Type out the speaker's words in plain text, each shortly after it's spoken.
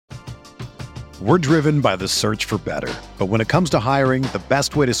We're driven by the search for better. But when it comes to hiring, the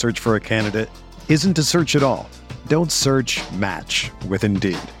best way to search for a candidate isn't to search at all. Don't search, match with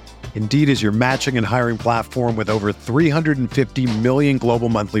Indeed. Indeed is your matching and hiring platform with over 350 million global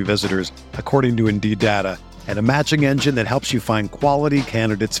monthly visitors, according to Indeed data, and a matching engine that helps you find quality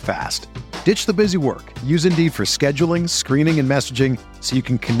candidates fast. Ditch the busy work. Use Indeed for scheduling, screening, and messaging so you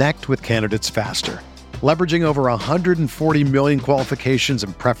can connect with candidates faster. Leveraging over 140 million qualifications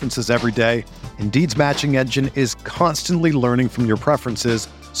and preferences every day, Indeed's matching engine is constantly learning from your preferences,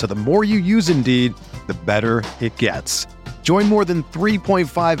 so the more you use Indeed, the better it gets. Join more than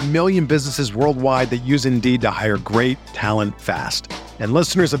 3.5 million businesses worldwide that use Indeed to hire great talent fast. And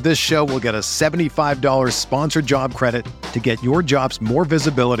listeners of this show will get a $75 sponsored job credit to get your jobs more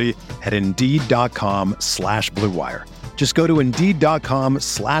visibility at Indeed.com/Blue Wire. Just go to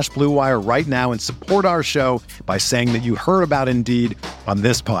Indeed.com/Blue Wire right now and support our show by saying that you heard about Indeed on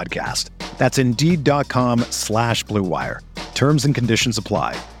this podcast. That's Indeed.com/Blue Wire. Terms and conditions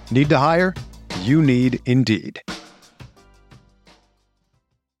apply. Need to hire? You need Indeed.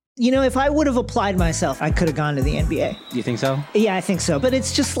 You know, if I would have applied myself, I could have gone to the NBA. You think so? Yeah, I think so. But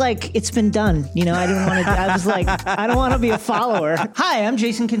it's just like, it's been done. You know, I didn't want to, I was like, I don't want to be a follower. Hi, I'm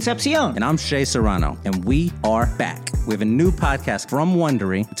Jason Concepcion. And I'm Shea Serrano. And we are back. We have a new podcast from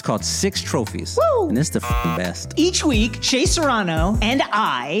Wondery. It's called Six Trophies. Woo! And it's the best. Each week, Shea Serrano and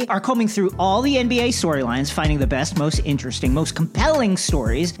I are combing through all the NBA storylines, finding the best, most interesting, most compelling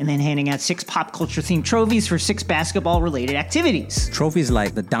stories, and then handing out 6 pop culture themed trophies for 6 basketball related activities. Trophies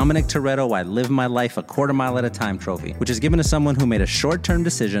like the Dominic Toretto I Live My Life a Quarter Mile at a Time trophy, which is given to someone who made a short-term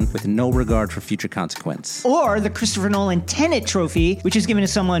decision with no regard for future consequence. Or the Christopher Nolan Tenet trophy, which is given to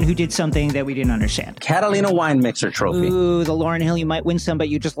someone who did something that we didn't understand. Catalina Wine Mixer trophy. Ooh, the Lauryn Hill You Might Win Some But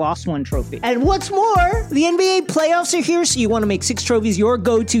You Just Lost One trophy. And what's more, the NBA playoffs are here, so you want to make 6 Trophies your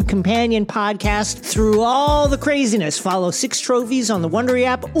go-to companion podcast through all the craziness. Follow 6 Trophies on the Wondery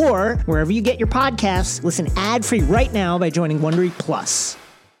app or wherever you get your podcasts. Listen ad-free right now by joining Wondery Plus.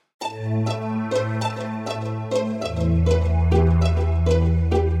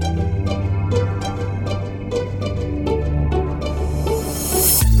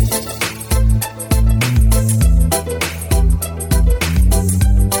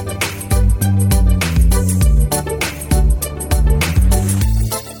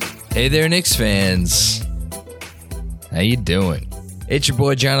 Hey there, Knicks fans. How you doing? It's your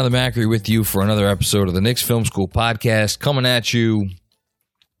boy Jonathan Macri with you for another episode of the Knicks Film School podcast, coming at you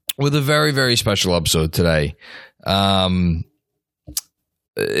with a very, very special episode today.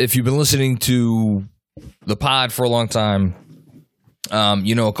 If you've been listening to the pod for a long time,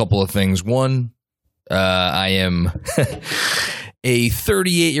 you know a couple of things. One, I am a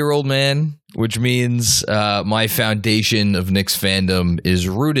 38-year-old man, which means my foundation of Knicks fandom is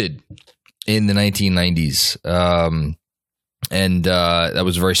rooted in the 1990s. And that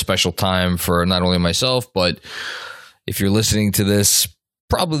was a very special time for not only myself, but if you're listening to this,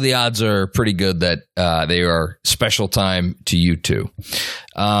 probably the odds are pretty good that they are special time to you too.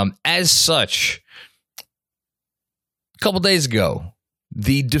 As such, a couple days ago,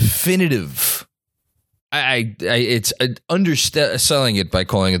 the definitive, it's underselling it by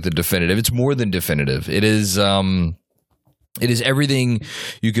calling it the definitive. It's more than definitive. It is everything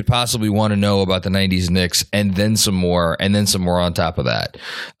you could possibly want to know about the 90s Knicks, and then some more on top of that.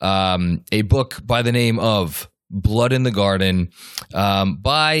 A book by the name of Blood in the Garden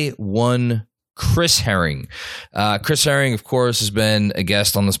by one Chris Herring. Chris Herring, of course, has been a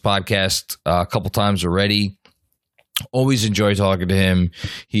guest on this podcast a couple times already. Always enjoy talking to him.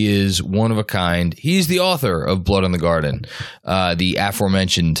 He is one of a kind. He's the author of Blood in the Garden, the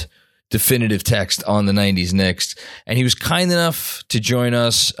aforementioned definitive text on the 90s Knicks. And he was kind enough to join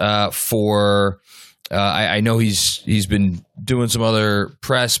us for I know he's been doing some other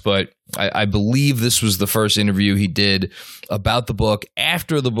press, but I believe this was the first interview he did about the book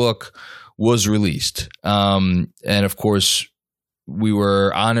after the book was released. And of course, we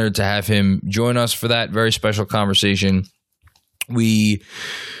were honored to have him join us for that very special conversation. We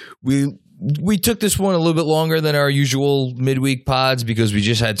took this one a little bit longer than our usual midweek pods because we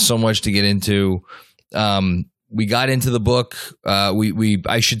just had so much to get into. We got into the book.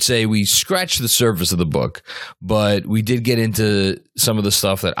 I should say we scratched the surface of the book, but we did get into some of the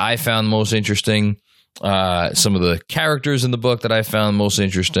stuff that I found most interesting, some of the characters in the book that I found most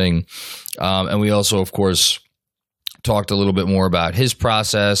interesting. And we also, of course, talked a little bit more about his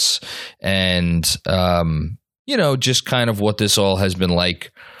process and, just kind of what this all has been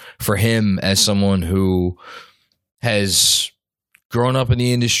like for him as someone who has grown up in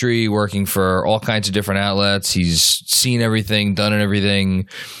the industry, working for all kinds of different outlets. He's seen everything, done everything.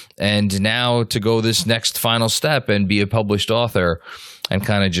 And now to go this next final step and be a published author and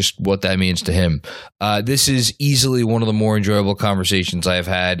kind of just what that means to him. This is easily one of the more enjoyable conversations I have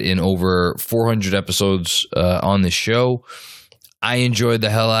had in over 400 episodes on this show. I enjoyed the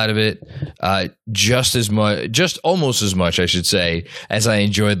hell out of it just almost as much, I should say, as I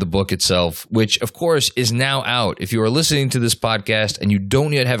enjoyed the book itself, which, of course, is now out. If you are listening to this podcast and you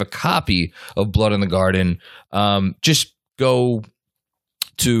don't yet have a copy of Blood in the Garden, just go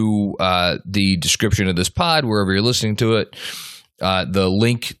to the description of this pod, wherever you're listening to it. The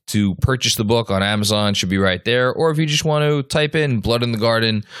link to purchase the book on Amazon should be right there. Or if you just want to type in Blood in the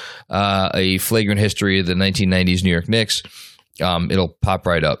Garden, a flagrant history of the 1990s New York Knicks, it'll pop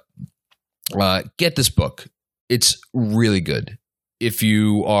right up. Get this book. It's really good. If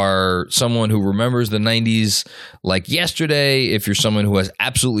you are someone who remembers the 90s like yesterday, if you're someone who has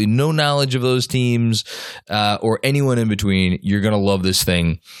absolutely no knowledge of those teams, or anyone in between, you're going to love this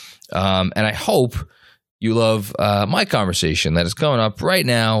thing. And I hope you love my conversation that is coming up right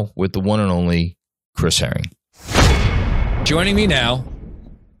now with the one and only Chris Herring. Joining me now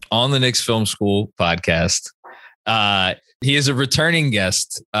on the Knicks Film School podcast, he is a returning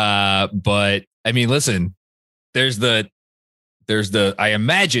guest, but I mean, listen, there's the, I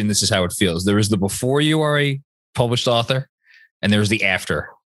imagine this is how it feels. There is the before you are a published author, and there's the after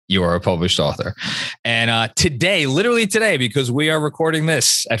you are a published author. And today, literally today, because we are recording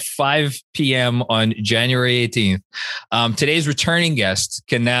this at 5 p.m. on January 18th, today's returning guest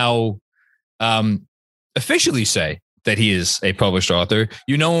can now officially say that he is a published author.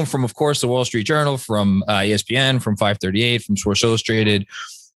 You know him from, of course, the Wall Street Journal, from ESPN, from 538, from Sports Illustrated,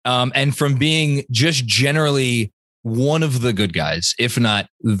 and from being just generally one of the good guys, if not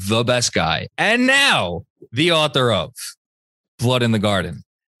the best guy. And now the author of Blood in the Garden,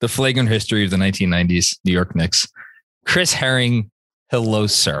 the flagrant history of the 1990s New York Knicks, Chris Herring. Hello,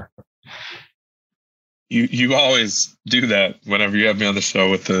 sir. You always do that whenever you have me on the show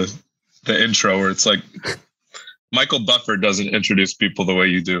with the intro, where it's like Michael Buffer doesn't introduce people the way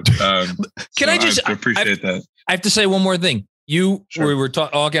you do. I appreciate that. I have to say one more thing. We were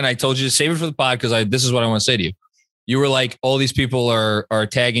talking. I told you to save it for the pod because this is what I want to say to you. You were like, all these people are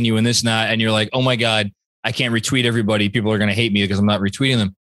tagging you in this and that, and you're like, oh my God, I can't retweet everybody. People are going to hate me because I'm not retweeting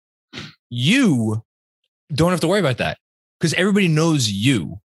them. You don't have to worry about that because everybody knows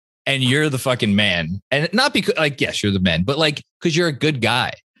you and you're the fucking man. And not because, like, yes, you're the man, but like, because you're a good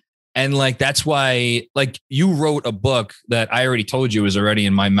guy. And like, that's why, like, you wrote a book that I already told you is already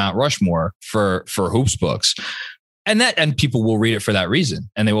in my Mount Rushmore for hoops books. And people will read it for that reason,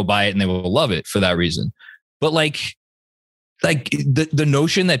 and they will buy it and they will love it for that reason. But like the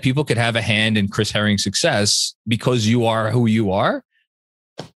notion that people could have a hand in Chris Herring's success because you are who you are,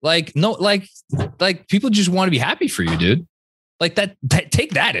 like, no, like people just want to be happy for you, dude. Like that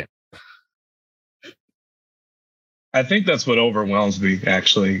take that in. I think that's what overwhelms me,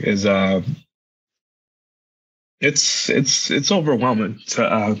 actually, is it's overwhelming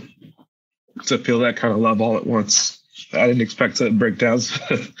to feel that kind of love all at once. I didn't expect to break down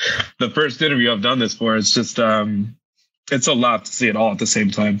the first interview I've done this for. It's just it's a lot to see it all at the same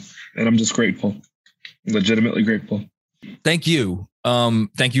time, and I'm just grateful, legitimately grateful. Thank you.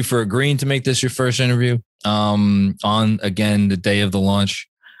 Thank you for agreeing to make this your first interview on, again, the day of the launch.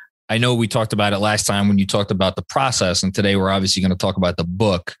 I know we talked about it last time when you talked about the process, and today we're obviously going to talk about the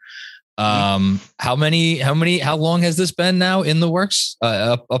book. How long has this been now in the works?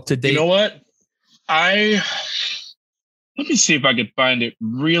 Up to date? You know what? Let me see if I could find it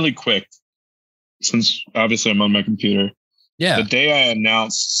really quick, since obviously I'm on my computer. Yeah. The day I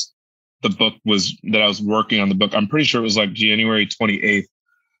announced the book that I was working on the book, I'm pretty sure it was like January 28th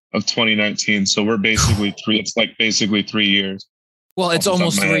of 2019. So we're basically basically 3 years. Well, it's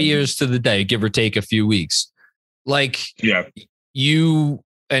almost 3 years to the day, give or take a few weeks. Like, yeah,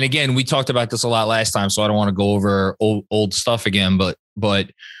 and again, we talked about this a lot last time, so I don't want to go over old stuff again,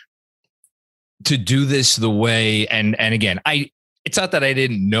 but to do this the way, and again, it's not that I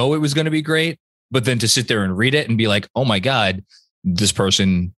didn't know it was going to be great, but then to sit there and read it and be like, oh my God, this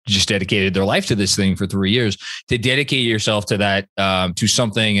person just dedicated their life to this thing for 3 years. To dedicate yourself to that, to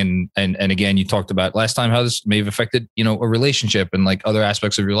something, and again, you talked about last time how this may have affected, a relationship and like other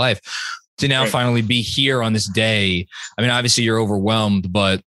aspects of your life. To now finally be here on this day. I mean, obviously you're overwhelmed,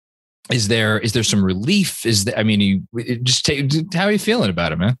 but is there some relief? How are you feeling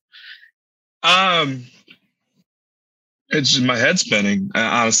about it, man? It's just my head spinning.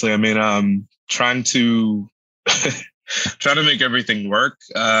 Honestly, I mean, trying to make everything work,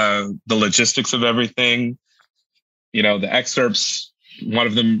 the logistics of everything. the excerpts, one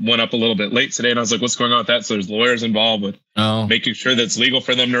of them went up a little bit late today, and I was like, what's going on with that? So there's lawyers involved with making sure that it's legal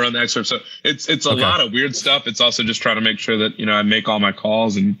for them to run the excerpt. So it's a lot of weird stuff. It's also just trying to make sure that, I make all my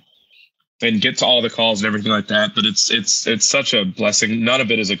calls and get to all the calls and everything like that. But it's such a blessing. None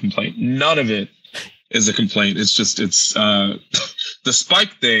of it is a complaint. None of it is a complaint. It's just, the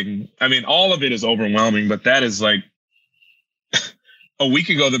Spike thing. I mean, all of it is overwhelming, but that is like a week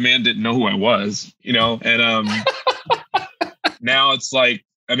ago, the man didn't know who I was, and now it's like,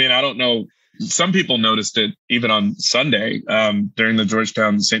 I mean, I don't know. Some people noticed it even on Sunday during the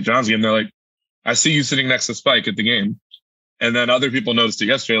Georgetown St. John's game. They're like, I see you sitting next to Spike at the game. And then other people noticed it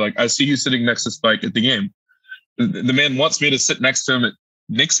yesterday. Like, I see you sitting next to Spike at the game. The man wants me to sit next to him at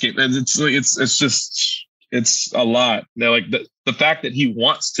Knicks game. And it's a lot. They're like the fact that he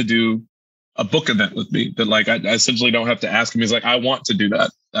wants to do a book event with me, that like, I essentially don't have to ask him. He's like, I want to do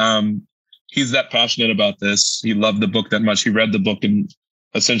that. He's that passionate about this. He loved the book that much. He read the book in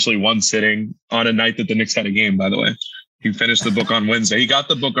essentially one sitting on a night that the Knicks had a game, by the way. He finished the book on Wednesday. He got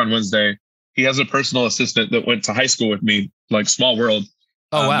the book on Wednesday. He has a personal assistant that went to high school with me, like small world.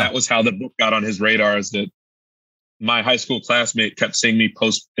 Oh, wow. That was how the book got on his radar, is that my high school classmate kept seeing me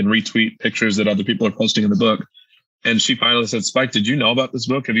post and retweet pictures that other people are posting in the book. And she finally said, Spike, did you know about this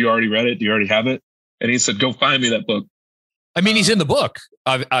book? Have you already read it? Do you already have it? And he said, go find me that book. I mean, he's in the book.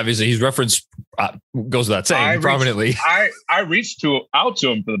 Obviously, he's referenced, goes without saying, prominently. I reached out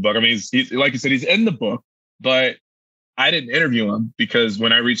to him for the book. I mean, he's like you said, he's in the book, but I didn't interview him because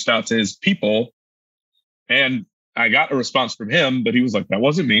when I reached out to his people, and I got a response from him, but he was like, that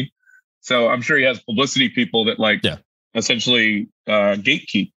wasn't me. So I'm sure he has publicity people that essentially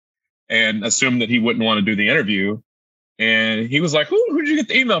gatekeep and assume that he wouldn't want to do the interview. And he was like, who'd you get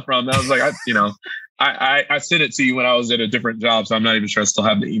the email from? And I was like, I sent it to you when I was at a different job, so I'm not even sure I still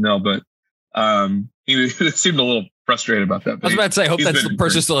have the email, but he seemed a little frustrated about that. I was about to say, I hope that the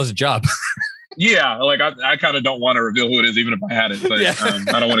person still has a job. Yeah, like I kind of don't want to reveal who it is, even if I had it, but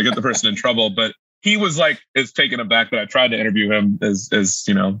I don't want to get the person in trouble. But he was like, is taken aback that I tried to interview him. As it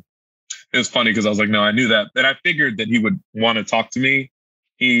was funny because I was like, no, I knew that, and I figured that he would want to talk to me.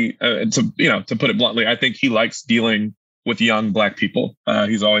 He, to put it bluntly, I think he likes dealing with young Black people.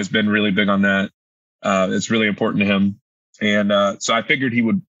 He's always been really big on that. It's really important to him, and so I figured he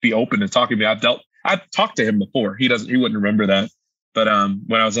would be open to talking to me. I've talked to him before. He wouldn't remember that. But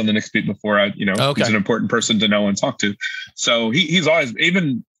when I was on the Knicks beat before, he's an important person to know and talk to. So he's always,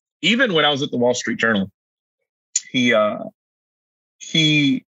 even when I was at the Wall Street Journal, I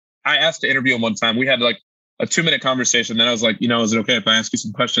asked to interview him one time. We had like a 2-minute conversation. Then I was like, is it okay if I ask you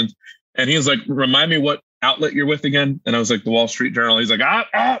some questions? And he was like, remind me what outlet you're with again. And I was like, the Wall Street Journal. He's like,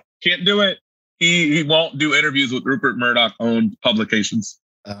 can't do it. He won't do interviews with Rupert Murdoch owned publications,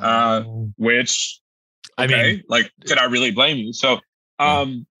 which. Okay. I mean, like, could I really blame you? So, but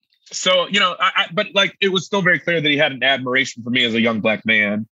like, it was still very clear that he had an admiration for me as a young Black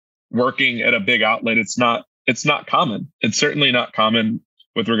man working at a big outlet. It's not common. It's certainly not common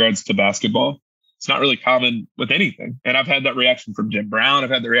with regards to basketball. It's not really common with anything. And I've had that reaction from Jim Brown. I've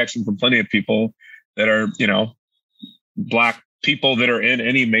had the reaction from plenty of people that are, Black people that are in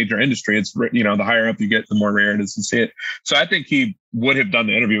any major industry. It's, the higher up you get, the more rare it is to see it. So I think he would have done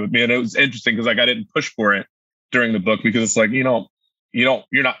the interview with me. And it was interesting because I didn't push for it during the book because it's like, you're not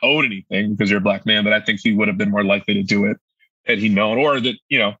owed anything because you're a Black man. But I think he would have been more likely to do it had he known, or that,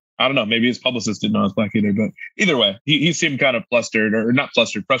 I don't know, maybe his publicist didn't know I was Black either. But either way, he seemed kind of frustrated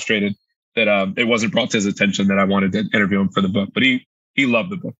that it wasn't brought to his attention that I wanted to interview him for the book. But he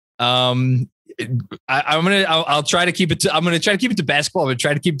loved the book. I'll try to keep it to, I'm going to try to keep it to basketball, but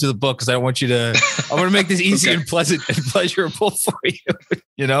try to keep it to the book. Cause I don't want you to, I'm going to make this easy and pleasant and pleasurable for you,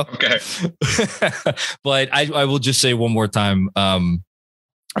 Okay. But I will just say one more time,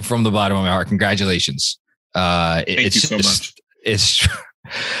 from the bottom of my heart, congratulations. Thank you so much.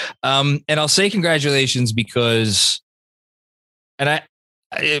 And I'll say congratulations because, and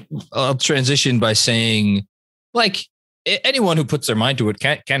I'll transition by saying, like, anyone who puts their mind to it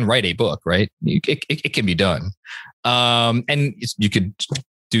can write a book, right? It can be done. And you could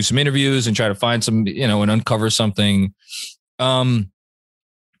do some interviews and try to find some, and uncover something. And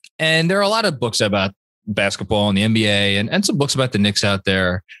there are a lot of books about basketball and the NBA and some books about the Knicks out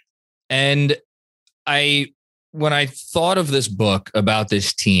there. And when I thought of this book about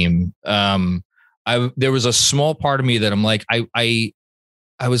this team, there was a small part of me that I'm like, I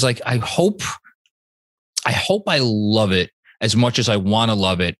was like, I hope I love it as much as I want to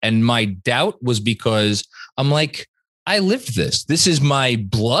love it. And my doubt was because I'm like, I lived this. This is my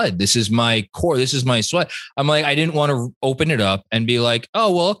blood. This is my core. This is my sweat. I'm like, I didn't want to open it up and be like,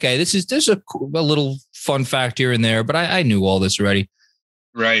 oh, well, okay, there's a little fun fact here and there, but I knew all this already.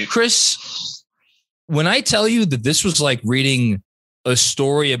 Right. Chris, when I tell you that this was like reading a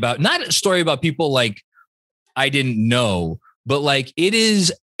story about, not a story about people like I didn't know, but like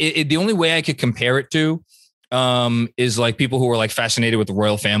the only way I could compare it to is like people who are like fascinated with the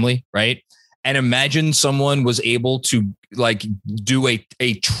royal family, right? And imagine someone was able to like do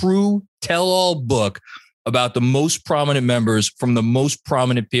a true tell-all book about the most prominent members from the most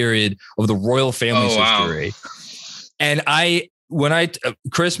prominent period of the royal family's history. And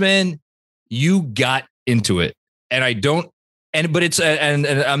Chris, man, you got into it, and I don't. But it's and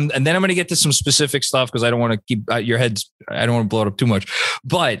then I'm going to get to some specific stuff because I don't want to keep your heads. I don't want to blow it up too much,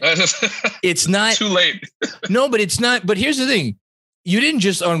 but it's not too late. No, but it's not. But here's the thing. You didn't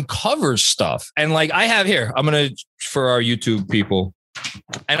just uncover stuff. And like I have here, I'm going to, for our YouTube people,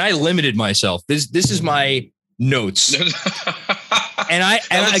 and I limited myself. This is my notes. And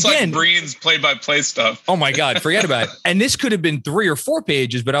again, like Breen's play-by-play stuff. Oh my God, forget about it. And this could have been 3 or 4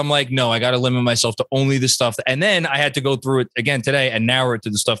 pages, but I'm like, no, I got to limit myself to only the stuff. And then I had to go through it again today and narrow it to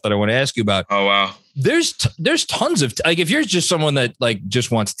the stuff that I want to ask you about. Oh, wow. There's tons of, like, if you're just someone that like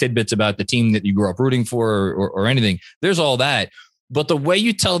just wants tidbits about the team that you grew up rooting for or anything, there's all that. But the way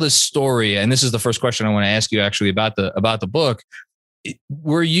you tell this story, and this is the first question I want to ask you actually about the book,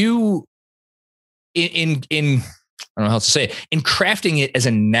 were you in I don't know how to say it, in crafting it as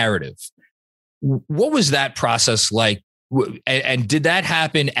a narrative? What was that process like? And did that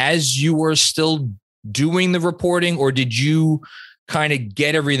happen as you were still doing the reporting, or did you kind of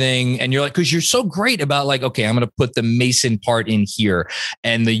get everything and you're like, because you're so great about like, okay, I'm going to put the Mason part in here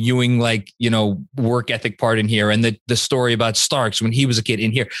and the Ewing, like, you know, work ethic part in here, and the story about Starks when he was a kid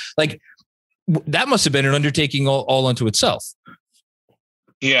in here. Like that must have been an undertaking all unto itself.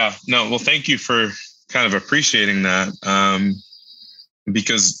 Yeah, no. Well, thank you for kind of appreciating that.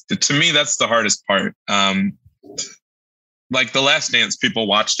 Because to me, that's the hardest part. Like The Last Dance, people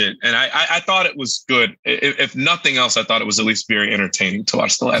watched it, and I thought it was good. If nothing else, I thought it was at least very entertaining to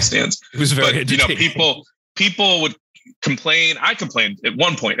watch The Last Dance. It was very entertaining. You know, people would complain. I complained at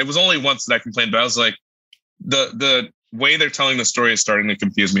one point. It was only once that I complained, but I was like, the way they're telling the story is starting to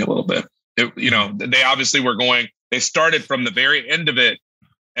confuse me a little bit. They obviously they started from the very end of it,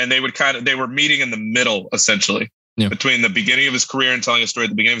 and they were meeting in the middle, essentially. Yeah. Between the beginning of his career and telling a story at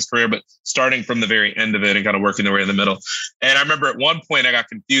the beginning of his career, but starting from the very end of it and kind of working their way in the middle. And I remember at one point I got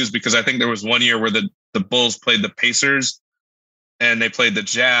confused because I think there was one year where the Bulls played the Pacers and they played the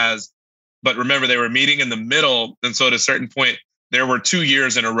Jazz. But remember, they were meeting in the middle. And so at a certain point, there were 2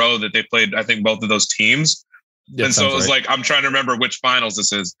 years in a row that they played, I think, both of those teams. Yeah, and so it was right. Like, I'm trying to remember which finals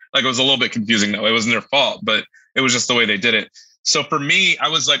this is. Like, it was a little bit confusing, though. It wasn't their fault, but it was just the way they did it. So for me, I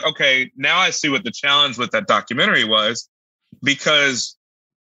was like, okay, now I see what the challenge with that documentary was, because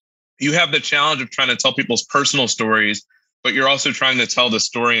you have the challenge of trying to tell people's personal stories, but you're also trying to tell the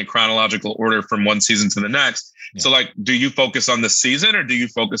story in chronological order from one season to the next. Yeah. So like, do you focus on the season or do you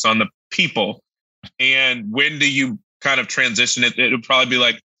focus on the people? And when do you kind of transition it? It would probably be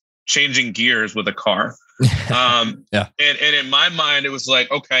like changing gears with a car. Yeah. And in my mind, it was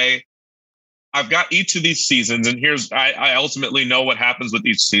like, okay, I've got each of these seasons, and I ultimately know what happens with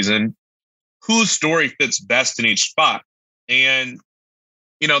each season, whose story fits best in each spot. And,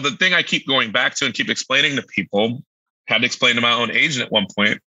 you know, the thing I keep going back to and keep explaining to people, had to explain to my own agent at one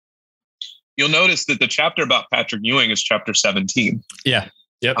point, you'll notice that the chapter about Patrick Ewing is chapter 17. Yeah.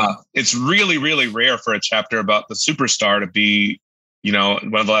 Yep. It's really, really rare for a chapter about the superstar to be, you know,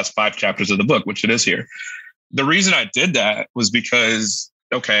 one of the last 5 chapters of the book, which it is here. The reason I did that was because,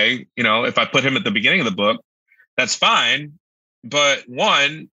 okay, you know, if I put him at the beginning of the book, that's fine. But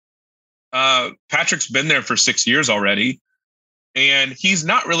one, Patrick's been there for 6 years already, and he's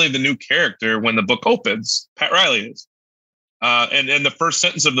not really the new character when the book opens. Pat Riley is. And the first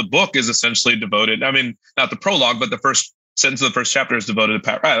sentence of the book is essentially devoted. I mean, not the prologue, but the first sentence of the first chapter is devoted to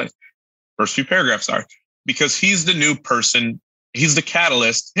Pat Riley. First few paragraphs are, because he's the new person. He's the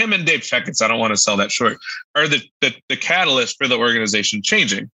catalyst. Him and Dave Checketts, I don't want to sell that short, are the catalyst for the organization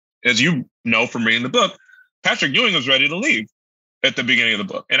changing. As you know from reading the book, Patrick Ewing was ready to leave at the beginning of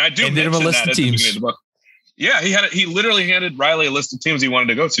the book. And I do mention that at the beginning of the book. Yeah, he literally handed Riley a list of teams he wanted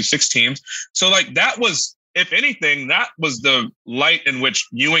to go to, 6 teams. So like that was, if anything, that was the light in which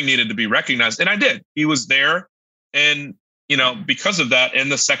Ewing needed to be recognized. And I did. He was there. And, you know, because of that, in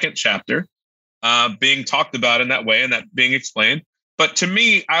the second chapter, being talked about in that way and that being explained. But to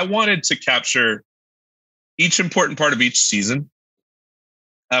me, I wanted to capture each important part of each season.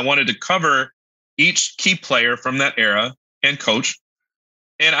 I wanted to cover each key player from that era and coach.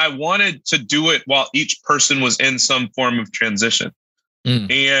 And I wanted to do it while each person was in some form of transition.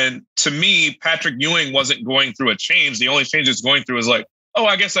 And to me, Patrick Ewing wasn't going through a change. The only change it's going through is like, oh,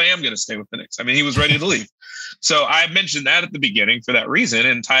 I guess I am going to stay with the Knicks. I mean, he was ready to leave. So I mentioned that at the beginning for that reason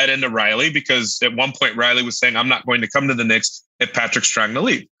and tie it into Riley, because at one point Riley was saying, I'm not going to come to the Knicks if Patrick's trying to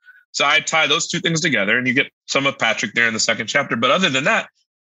leave. So I tie those two things together and you get some of Patrick there in the second chapter. But other than that,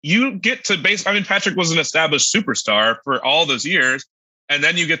 you get to Patrick was an established superstar for all those years. And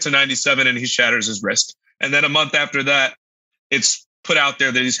then you get to 97 and he shatters his wrist. And then a month after that, it's put out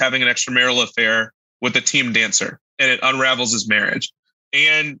there that he's having an extramarital affair with a team dancer and it unravels his marriage.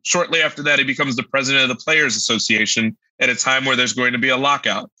 And shortly after that, he becomes the president of the Players Association at a time where there's going to be a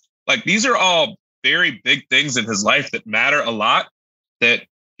lockout. Like, these are all very big things in his life that matter a lot, that,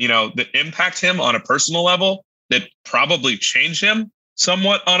 you know, that impact him on a personal level, that probably change him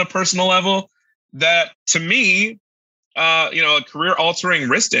somewhat on a personal level, that to me, a career altering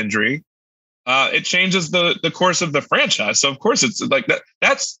wrist injury, it changes the course of the franchise. So of course it's like that.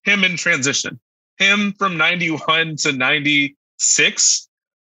 That's him in transition, him from 91 to 96.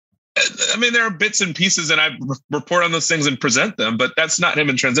 I mean, there are bits and pieces and I report on those things and present them, but that's not him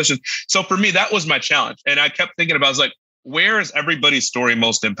in transition. So for me, that was my challenge. And I kept thinking about, I was like, where is everybody's story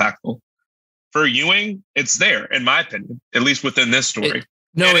most impactful? For Ewing, it's there, in my opinion, at least within this story.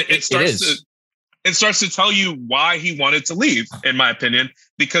 It starts to tell you why he wanted to leave, in my opinion,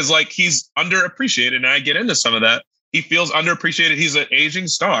 because like he's underappreciated. And I get into some of that. He feels underappreciated. He's an aging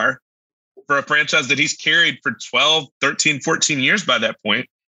star for a franchise that he's carried for 12, 13, 14 years by that point.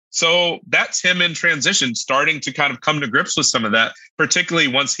 So that's him in transition, starting to kind of come to grips with some of that, particularly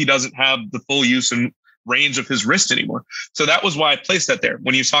once he doesn't have the full use and range of his wrist anymore. So that was why I placed that there.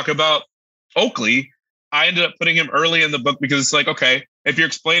 When you talk about Oakley, I ended up putting him early in the book because it's like, okay, if you're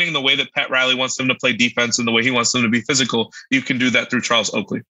explaining the way that Pat Riley wants them to play defense and the way he wants them to be physical, you can do that through Charles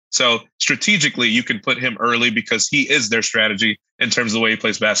Oakley. So strategically, you can put him early because he is their strategy in terms of the way he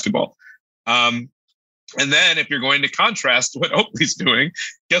plays basketball. And then if you're going to contrast what Oakley's doing,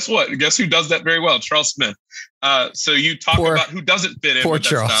 guess what? Guess who does that very well? Charles Smith. So you talk about who doesn't fit in with that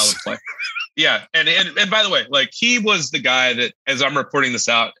style of play. Yeah. And by the way, like, he was the guy that, as I'm reporting this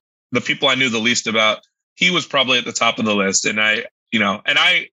out, the people I knew the least about, he was probably at the top of the list. And I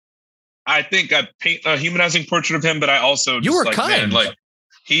think I paint a humanizing portrait of him, but I also you were kind. Man, like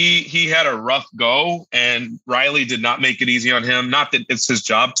he had a rough go, and Riley did not make it easy on him. Not that it's his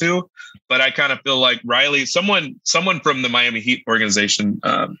job to, but I kind of feel like Riley, someone from the Miami Heat organization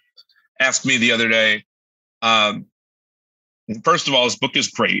asked me the other day. First of all, his book is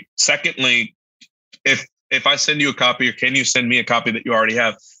great. Secondly, if I send you a copy, or can you send me a copy that you already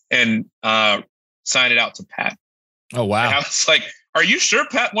have and sign it out to Pat? Oh, wow. And I was like, are you sure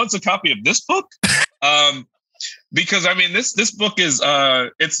Pat wants a copy of this book? Because I mean, this book is,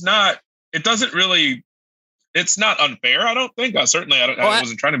 it's not unfair. I don't think. I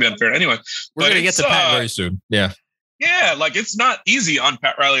wasn't trying to be unfair anyway. We're going to get to Pat very soon. Yeah. Yeah. Like, it's not easy on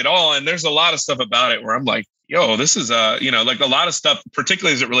Pat Riley at all. And there's a lot of stuff about it where I'm like, yo, this is like a lot of stuff,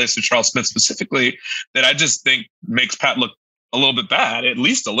 particularly as it relates to Charles Smith specifically, that I just think makes Pat look a little bit bad, at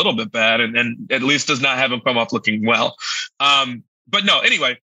least a little bit bad, and at least does not have him come off looking well. But no,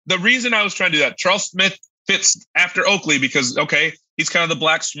 anyway, the reason I was trying to do that, Charles Smith fits after Oakley because, okay, he's kind of the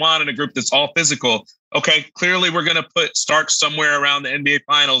black swan in a group that's all physical. Okay, clearly we're going to put Starks somewhere around the NBA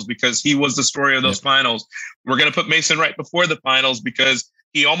Finals because he was the story of those finals. We're going to put Mason right before the finals because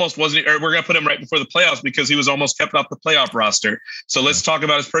he almost wasn't, or we're going to put him right before the playoffs because he was almost kept off the playoff roster. So let's talk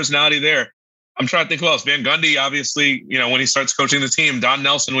about his personality there. I'm trying to think who else. Van Gundy, obviously, when he starts coaching the team. Don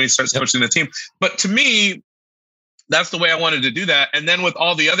Nelson when he starts coaching the team. But to me, that's the way I wanted to do that. And then with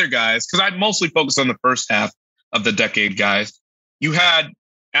all the other guys, because I mostly focused on the first half of the decade guys, you had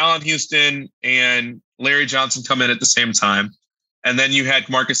Allen Houston and Larry Johnson come in at the same time. And then you had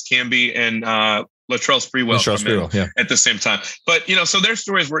Marcus Camby and Latrell Sprewell at the same time. But, so their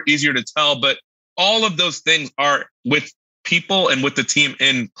stories were easier to tell. But all of those things are with people and with the team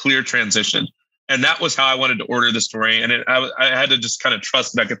in clear transition. And that was how I wanted to order the story. And I had to just kind of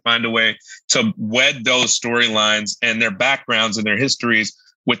trust that I could find a way to wed those storylines and their backgrounds and their histories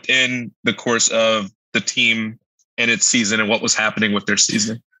within the course of the team and its season and what was happening with their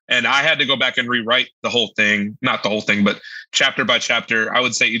season. And I had to go back and rewrite the whole thing, not the whole thing, but chapter by chapter. I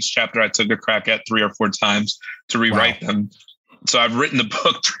would say each chapter I took a crack at 3 or 4 times to rewrite them. So I've written the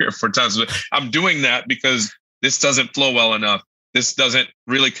book 3 or 4 times, but I'm doing that because this doesn't flow well enough. This doesn't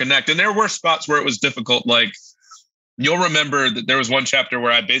really connect. And there were spots where it was difficult. Like, you'll remember that there was one chapter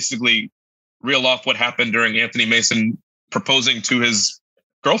where I basically reel off what happened during Anthony Mason proposing to his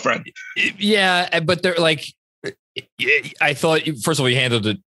girlfriend. Yeah, but they're like, I thought, first of all, you handled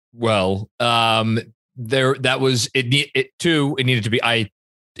it well. That was it too. It needed to be.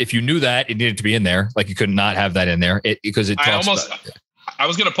 If you knew that, it needed to be in there. Like you could not have that in there because it. I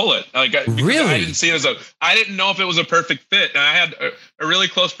was gonna pull it. Really? I didn't see it I didn't know if it was a perfect fit. And I had a really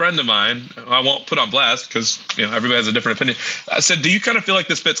close friend of mine. I won't put on blast because everybody has a different opinion. I said, "Do you kind of feel like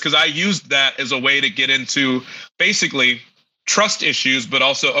this fits?" Because I used that as a way to get into basically trust issues, but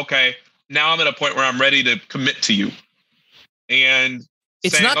also now I'm at a point where I'm ready to commit to you. And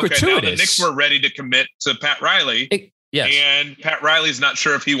it's not gratuitous. Now the Knicks were ready to commit to Pat Riley. Yes. And Pat Riley's not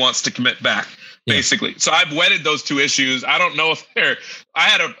sure if he wants to commit back, basically. So I've wedded those two issues. I don't know if I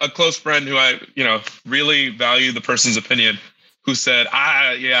had a close friend who I, really value the person's opinion, who said,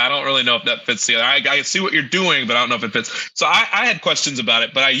 I don't really know if that fits together. I see what you're doing, but I don't know if it fits. So I had questions about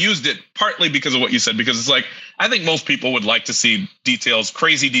it, but I used it partly because of what you said, because it's like, I think most people would like to see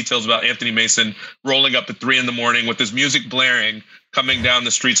crazy details about Anthony Mason rolling up at 3 a.m. with his music blaring, coming down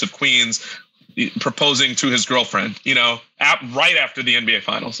the streets of Queens, proposing to his girlfriend, right after the NBA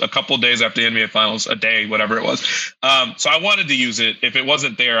Finals, a couple of days after the NBA Finals, a day, whatever it was. So I wanted to use it. If it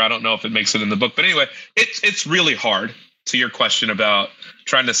wasn't there, I don't know if it makes it in the book. But anyway, it's really hard. To your question about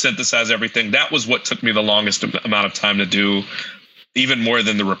trying to synthesize everything, that was what took me the longest amount of time to do, even more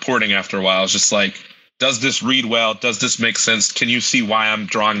than the reporting after a while. It's just like, does this read well? Does this make sense? Can you see why I'm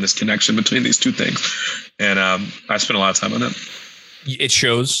drawing this connection between these two things? And I spent a lot of time on it. It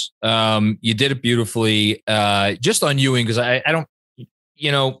shows. You did it beautifully. Just on Ewing, because I don't,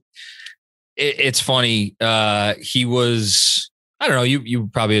 it's funny. He was, I don't know, you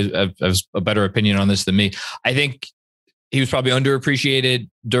probably have a better opinion on this than me. I think he was probably underappreciated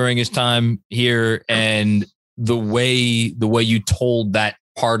during his time here. And the way you told that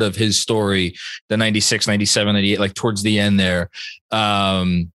part of his story, the 96, 97, 98, like towards the end there,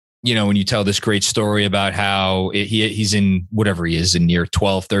 when you tell this great story about how he's in whatever he is in year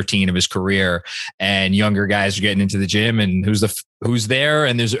 12, 13 of his career, and younger guys are getting into the gym, and who's there.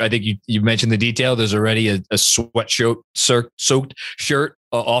 And I think you mentioned the detail. There's already a sweatshirt soaked shirt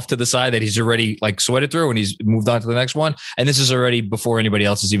off to the side that he's already like sweated through, and he's moved on to the next one. And this is already before anybody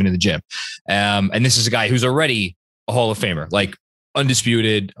else is even in the gym. And this is a guy who's already a Hall of Famer, like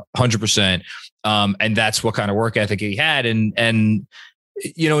undisputed 100%. And that's what kind of work ethic he had. And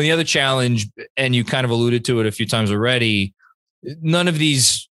the other challenge, and you kind of alluded to it a few times already, none of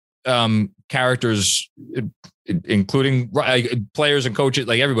these characters, including players and coaches,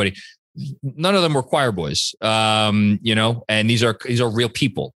 like everybody, none of them were choir boys, and these are real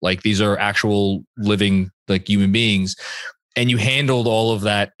people. Like these are actual living like human beings. And you handled all of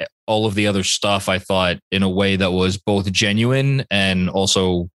that, all of the other stuff, I thought, in a way that was both genuine and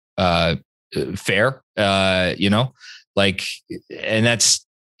also fair, like, and that's,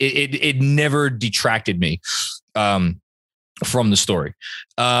 it never detracted me from the story.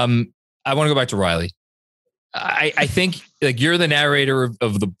 I want to go back to Riley. I think like you're the narrator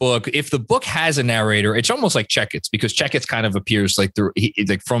of the book. If the book has a narrator, it's almost like Checkits, because Checkits kind of appears like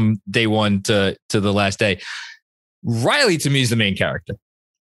from day one to the last day. Riley to me is the main character.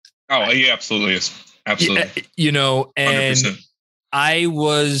 Oh, he absolutely is. Absolutely. And 100%. I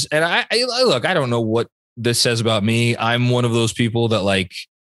look, I don't know what this says about me. I'm one of those people that like,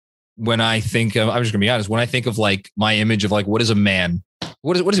 when I think of, I'm just gonna be honest, when I think of like my image of like, what is a man?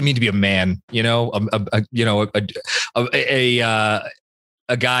 What does it mean to be a man? A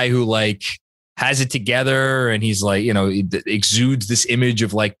guy who like has it together, and he's like, exudes this image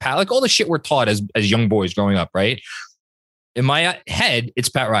of like all the shit we're taught as young boys growing up, right? In my head, it's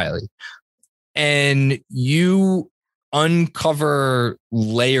Pat Riley. And you uncover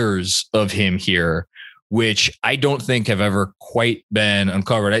layers of him here, which I don't think have ever quite been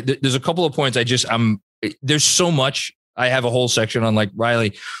uncovered. There's a couple of points there's so much. I have a whole section on like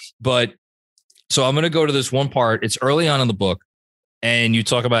Riley, but so I'm going to go to this one part. It's early on in the book, and you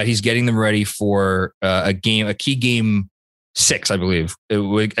talk about he's getting them ready for a key game 6, I believe,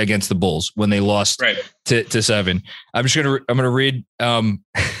 against the Bulls when they lost to 7. I'm going to read.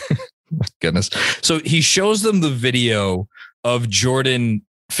 My goodness. So he shows them the video of Jordan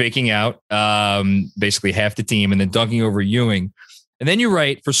faking out basically half the team and then dunking over Ewing. And then you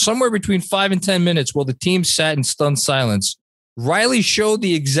write, for somewhere between 5 and 10 minutes while the team sat in stunned silence, Riley showed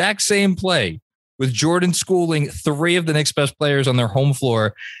the exact same play, with Jordan schooling 3 of the Knicks' best players on their home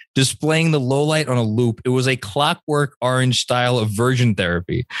floor, displaying the low light on a loop. It was a Clockwork Orange style of aversion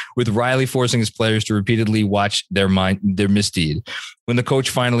therapy, with Riley forcing his players to repeatedly watch their misdeed. When the coach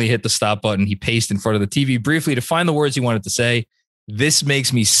finally hit the stop button, he paced in front of the TV briefly to find the words he wanted to say. "This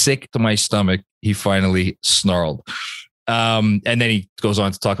makes me sick to my stomach," he finally snarled. And then he goes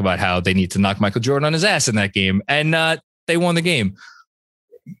on to talk about how they need to knock Michael Jordan on his ass in that game. And they won the game.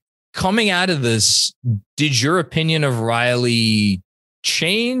 Coming out of this, did your opinion of Riley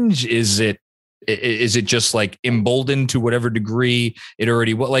change? Is it just like emboldened to whatever degree it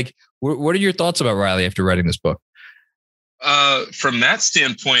already was? Like, what are your thoughts about Riley after writing this book? From that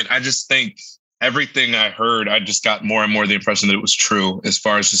standpoint, I just think everything I heard, I just got more and more the impression that it was true as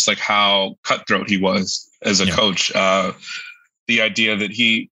far as just like how cutthroat he was as a coach. The idea that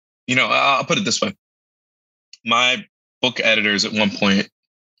he, I'll put it this way. My book editors at one point,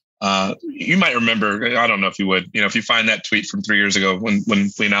 you might remember, I don't know if you would, if you find that tweet from 3 years ago when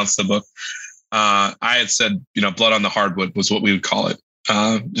we announced the book, I had said, blood on the hardwood was what we would call it,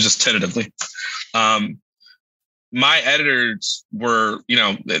 just tentatively. My editors were,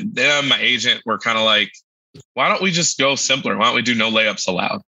 them, my agent were kind of like, why don't we just go simpler? Why don't we do no layups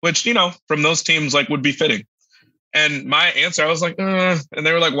allowed? Which, from those teams, like, would be fitting. And my answer, I was like, and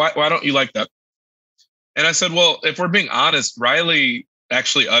they were like, why don't you like that? And I said, well, if we're being honest, Riley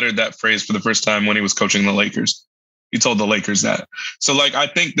actually uttered that phrase for the first time when he was coaching the Lakers. He told the Lakers that. So, like, I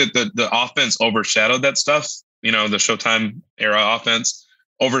think that the offense overshadowed that stuff. The Showtime era offense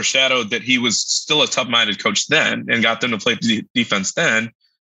overshadowed that he was still a tough-minded coach then and got them to play defense then.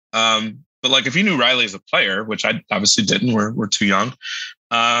 But like, if you knew Riley as a player, which I obviously didn't, we're too young.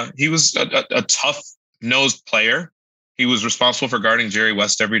 He was a tough-nosed player. He was responsible for guarding Jerry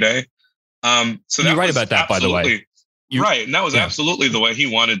West every day. So you're right about that, by the way. Right. And that was absolutely the way he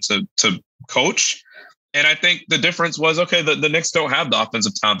wanted to coach. And I think the difference was, okay, the Knicks don't have the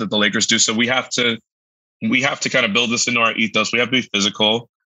offensive talent that the Lakers do. So we have to kind of build this into our ethos. We have to be physical.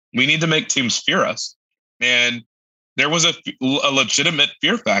 We need to make teams fear us. And there was a legitimate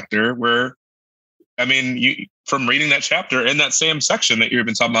fear factor where, I mean, from reading that chapter in that same section that you've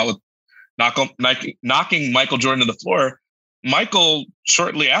been talking about with knocking Michael Jordan to the floor, Michael,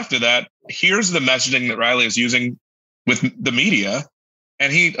 shortly after that, hears the messaging that Riley is using with the media.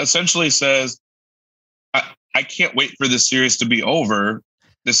 And he essentially says, I can't wait for this series to be over.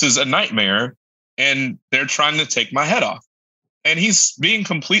 This is a nightmare. And they're trying to take my head off. And he's being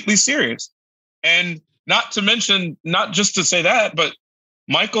completely serious. And not to mention, not just to say that, but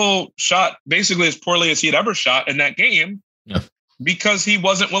Michael shot basically as poorly as he had ever shot in that game because he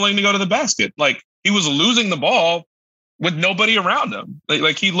wasn't willing to go to the basket. Like, he was losing the ball with nobody around him.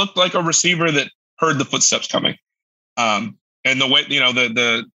 Like he looked like a receiver that heard the footsteps coming. And the way,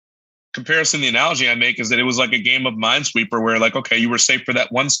 the comparison, the analogy I make is that it was like a game of Minesweeper where, like, okay, you were safe for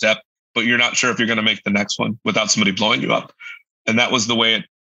that one step, but you're not sure if you're going to make the next one without somebody blowing you up. And that was the way it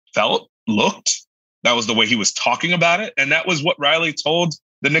felt, looked. That was the way he was talking about it. And that was what Riley told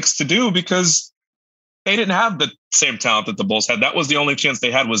the Knicks to do because they didn't have the same talent that the Bulls had. That was the only chance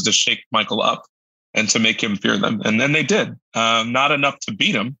they had, was to shake Michael up and to make him fear them. And then they did. Not enough to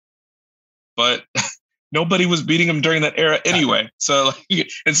beat him, but nobody was beating him during that era anyway. So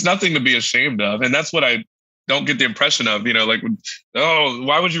it's nothing to be ashamed of. And that's what I don't get the impression of, like, oh,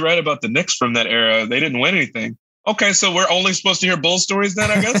 why would you write about the Knicks from that era? They didn't win anything. Okay, so we're only supposed to hear Bulls stories then,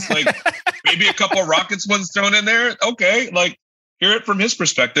 I guess? Like, maybe a couple of Rockets ones thrown in there. Okay, like, hear it from his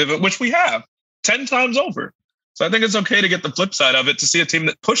perspective, which we have 10 times over. So I think it's okay to get the flip side of it, to see a team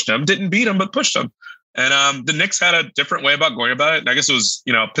that pushed them, didn't beat them, but pushed them. And the Knicks had a different way about going about it. And I guess it was,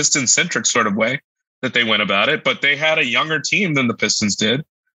 Piston-centric sort of way that they went about it. But they had a younger team than the Pistons did.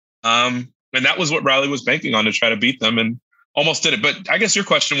 And that was what Riley was banking on, to try to beat them, and almost did it. But I guess your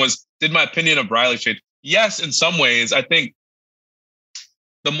question was, did my opinion of Riley change? Yes, in some ways. I think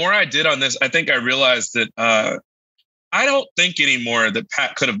the more I did on this, I think I realized that I don't think anymore that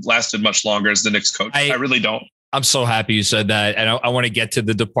Pat could have lasted much longer as the Knicks coach. I really don't. I'm so happy you said that. And I want to get to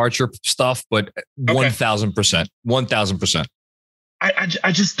the departure stuff, but 1,000%, 1,000%.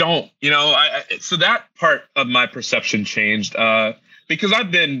 I just don't, so that part of my perception changed because I've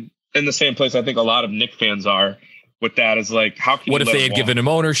been in the same place I think a lot of Knicks fans are with that, is like, how can what if they had given him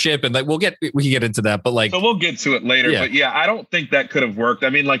ownership? And like, we can get into that, but like, so we'll get to it later. But yeah, I don't think that could have worked. I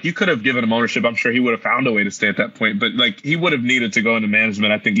mean, like, you could have given him ownership. I'm sure he would have found a way to stay at that point, but like, he would have needed to go into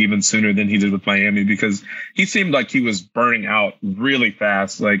management, I think, even sooner than he did with Miami, because he seemed like he was burning out really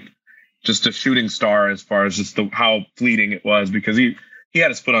fast, like just a shooting star as far as just how fleeting it was, because he had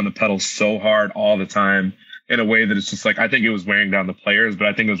his foot on the pedal so hard all the time, in a way that it's just like, I think it was wearing down the players, but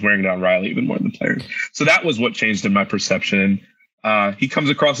I think it was wearing down Riley even more than the players. So that was what changed in my perception. He comes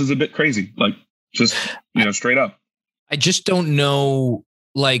across as a bit crazy, like, just, straight up. I just don't know,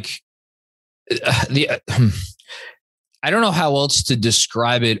 like, I don't know how else to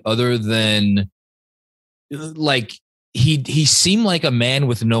describe it other than, like, he seemed like a man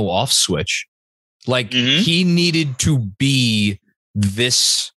with no off switch. Like he needed to be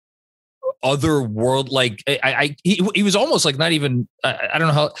this other world. Like he was almost like not even, I don't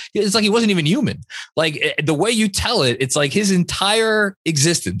know how, it's like he wasn't even human. Like the way you tell it, it's like his entire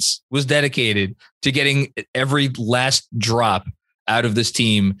existence was dedicated to getting every last drop out of this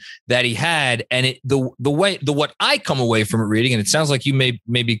team that he had. And what I come away from it reading, and it sounds like you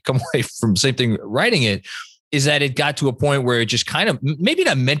maybe come away from the same thing writing it, is that it got to a point where it just kind of maybe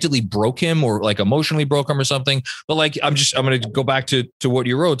not mentally broke him or like emotionally broke him or something. But like, I'm going to go back to what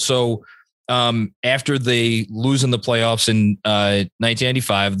you wrote. So after they lose in the playoffs in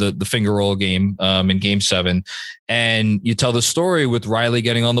 1995, the finger roll game in Game 7, and you tell the story with Riley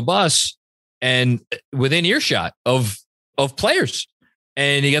getting on the bus and within earshot of players.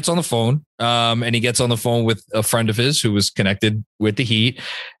 And he gets on the phone with a friend of his who was connected with the Heat.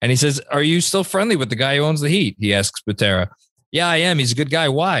 And he says, "Are you still friendly with the guy who owns the Heat?" He asks Patera. "Yeah, I am. He's a good guy.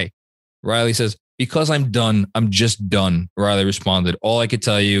 Why?" Riley says, "Because I'm done. I'm just done." Riley responded, "All I could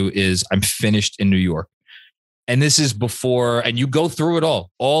tell you is I'm finished in New York." And this is before, and you go through it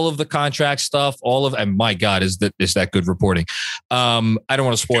all of the contract stuff, and my God, is that good reporting? I don't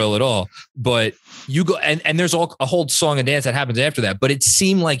want to spoil it all, but you go, and there's a whole song and dance that happens after that, but it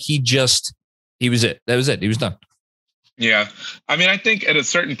seemed like he was it. That was it. He was done. Yeah. I mean, I think at a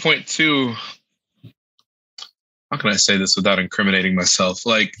certain point too, how can I say this without incriminating myself?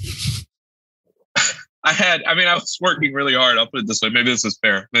 Like, I was working really hard. I'll put it this way. Maybe this is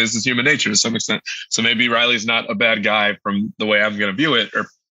fair. Maybe this is human nature to some extent. So maybe Riley's not a bad guy from the way I'm going to view it or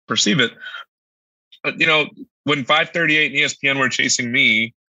perceive it. But, when 538 and ESPN were chasing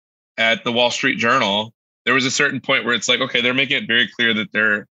me at the Wall Street Journal, there was a certain point where it's like, okay, they're making it very clear that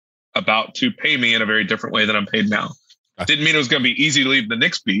they're about to pay me in a very different way than I'm paid now. Didn't mean it was going to be easy to leave the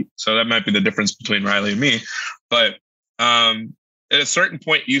Knicks beat. So that might be the difference between Riley and me. But at a certain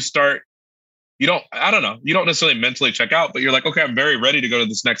point, you don't necessarily mentally check out, but you're like, okay, I'm very ready to go to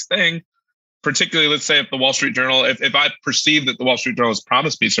this next thing. Particularly, let's say if the Wall Street Journal, if I perceive that the Wall Street Journal has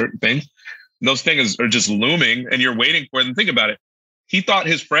promised me certain things, those things are just looming and you're waiting for them. Think about it. He thought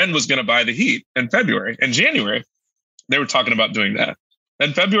his friend was going to buy the Heat in February. In January, they were talking about doing that.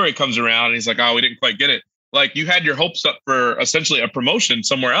 Then February comes around and he's like, oh, we didn't quite get it. Like you had your hopes up for essentially a promotion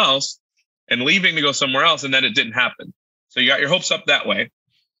somewhere else and leaving to go somewhere else. And then it didn't happen. So you got your hopes up that way.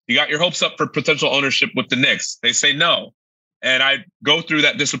 You got your hopes up for potential ownership with the Knicks. They say no. And I go through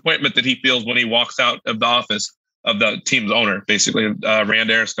that disappointment that he feels when he walks out of the office of the team's owner, basically,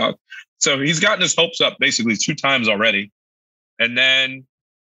 Rand Aristotle. So he's gotten his hopes up basically 2 times already. And then,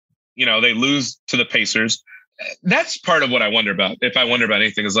 they lose to the Pacers. That's part of what I wonder about. If I wonder about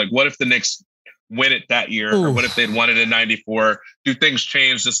anything is like, what if the Knicks win it that year? Or what if they'd won it in 94? Do things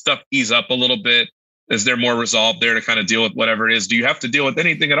change? Does stuff ease up a little bit? Is there more resolve there to kind of deal with whatever it is? Do you have to deal with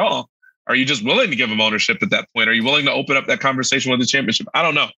anything at all? Are you just willing to give him ownership at that point? Are you willing to open up that conversation with the championship? I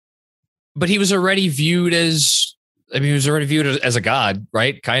don't know. But he was already viewed as a god,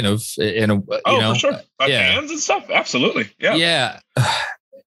 right? Kind of for sure. By fans and stuff. Absolutely. Yeah. Yeah.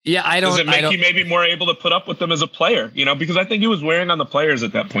 Yeah. Does it make you maybe more able to put up with them as a player? Because I think he was wearing on the players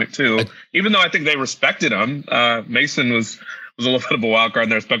at that point too. Even though I think they respected him. Mason was a little bit of a wild card in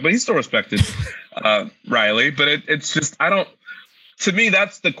their respect, but he still respected Riley. But it's just, to me,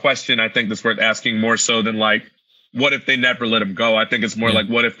 that's the question I think that's worth asking more so than like, what if they never let him go? I think it's more like,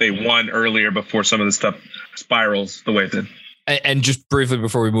 what if they won earlier before some of this stuff spirals the way it did? And just briefly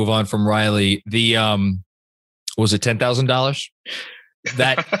before we move on from Riley, the was it $10,000?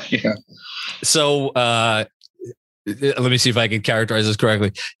 That yeah. So let me see if I can characterize this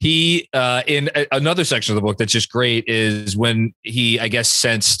correctly. He in another section of the book that's just great is when he, I guess,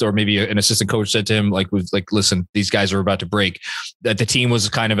 sensed, or maybe an assistant coach said to him, listen, these guys are about to break. That the team was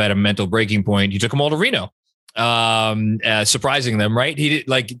kind of at a mental breaking point. He took them all to Reno, surprising them. Right? He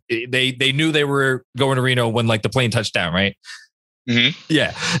did, they knew they were going to Reno when the plane touched down. Right? Mm-hmm.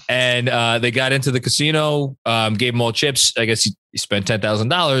 Yeah, and they got into the casino, gave him all chips. I guess he spent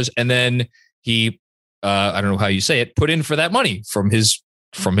 $10,000, and then he. I don't know how you say it, put in for that money from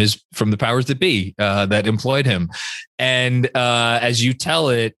the powers that be that employed him. And as you tell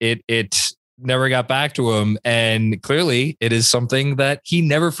it never got back to him. And clearly it is something that he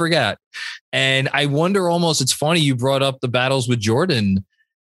never forgot. And I wonder almost, it's funny you brought up the battles with Jordan.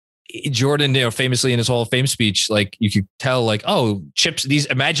 Jordan, famously in his Hall of Fame speech, you could tell chips, these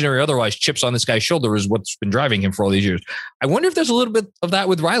imaginary, otherwise chips on this guy's shoulder is what's been driving him for all these years. I wonder if there's a little bit of that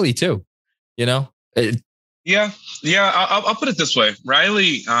with Riley too, Yeah. I'll put it this way.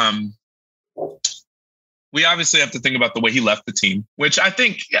 Riley, we obviously have to think about the way he left the team, which I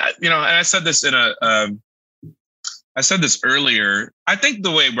think, and I said this in I said this earlier. I think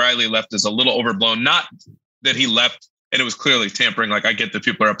the way Riley left is a little overblown. Not that he left and it was clearly tampering. Like, I get that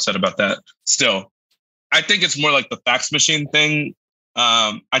people are upset about that still. I think it's more like the fax machine thing.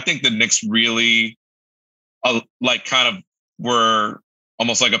 I think the Knicks really kind of were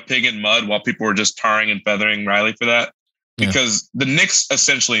almost like a pig in mud while people were just tarring and feathering Riley for that. Because the Knicks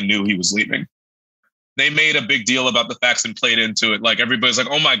essentially knew he was leaving. They made a big deal about the fax and played into it. Like, everybody's like,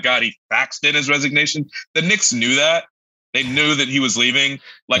 oh my God, he faxed in his resignation. The Knicks knew that. They knew that he was leaving.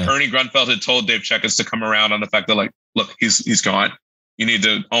 Like, Ernie Grunfeld had told Dave Checketts to come around on the fact that, like, look, he's gone. You need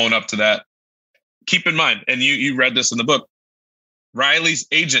to own up to that. Keep in mind, and you read this in the book, Riley's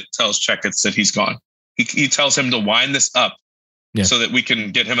agent tells Checketts that he's gone. He tells him to wind this up so that we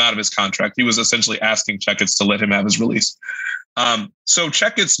can get him out of his contract. He was essentially asking Checketts to let him have his release. So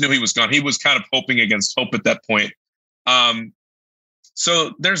Checketts knew he was gone. He was kind of hoping against hope at that point.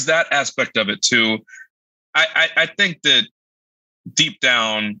 So there's that aspect of it too. I think that deep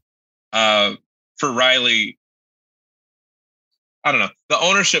down, for Riley, I don't know. The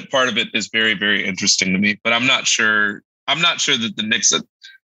ownership part of it is very, very interesting to me, but I'm not sure that the Knicks,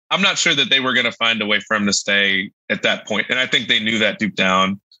 I'm not sure that they were going to find a way for him to stay at that point. And I think they knew that deep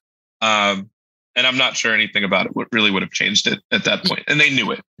down. And I'm not sure anything about it really would have changed it at that point. And they knew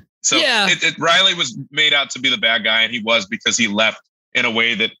it. So Riley was made out to be the bad guy, and he was, because he left in a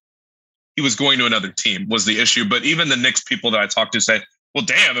way that he was going to another team was the issue. But even the Knicks people that I talked to say, well,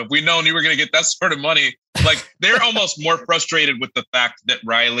 damn, if we'd known you were going to get that sort of money, like, they're almost more frustrated with the fact that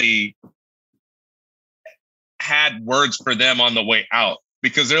Riley had words for them on the way out,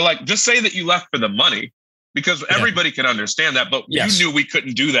 because they're like, just say that you left for the money, because everybody can understand that. But you knew we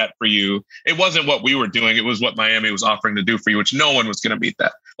couldn't do that for you. It wasn't what we were doing. It was what Miami was offering to do for you, which no one was going to meet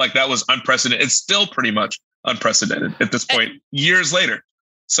that. Like, that was unprecedented. It's still pretty much unprecedented at this point, years later.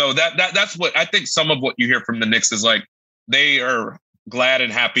 So that's what I think. Some of what you hear from the Knicks is like, they are glad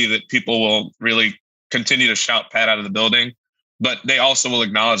and happy that people will really continue to shout Pat out of the building, but they also will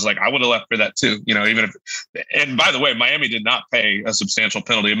acknowledge, like, I would have left for that too, even if, and by the way, Miami did not pay a substantial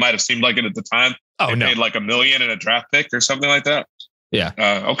penalty. It might've seemed like it at the time. They paid like $1 million in a draft pick or something like that. Yeah.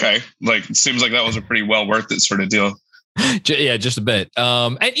 Okay. Like, it seems like that was a pretty well worth it sort of deal. Yeah, just a bit.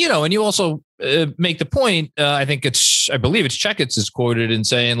 And you also make the point. I believe it's Checketts is quoted in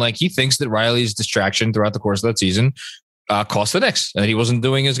saying, like, he thinks that Riley's distraction throughout the course of that season cost the Knicks, and he wasn't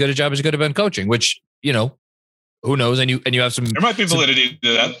doing as good a job as he could have been coaching, which, who knows? And you have some, there might be validity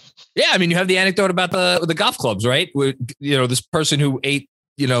to that. Yeah. I mean, you have the anecdote about the golf clubs, right? Where, this person who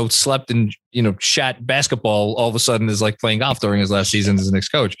slept and, shat basketball all of a sudden is like playing golf during his last season as the Knicks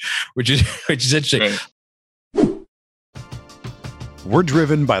coach, which is interesting. Right. We're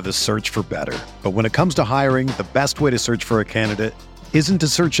driven by the search for better. But when it comes to hiring, the best way to search for a candidate isn't to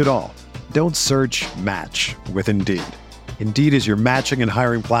search at all. Don't search, match with Indeed. Indeed is your matching and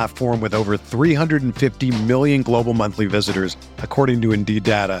hiring platform with over 350 million global monthly visitors, according to Indeed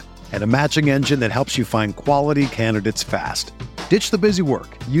data, and a matching engine that helps you find quality candidates fast. Ditch the busy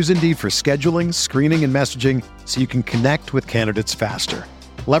work. Use Indeed for scheduling, screening, and messaging so you can connect with candidates faster.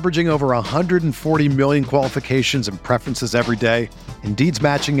 Leveraging over 140 million qualifications and preferences every day, Indeed's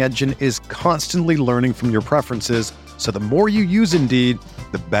matching engine is constantly learning from your preferences, so the more you use Indeed,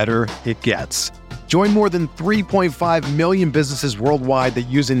 the better it gets. Join more than 3.5 million businesses worldwide that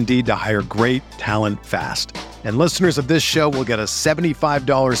use Indeed to hire great talent fast. And listeners of this show will get a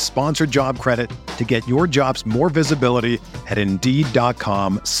 $75 sponsored job credit to get your jobs more visibility at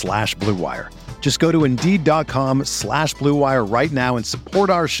Indeed.com/Blue Wire. Just go to Indeed.com/Blue Wire right now and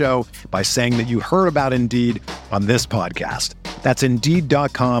support our show by saying that you heard about Indeed on this podcast. That's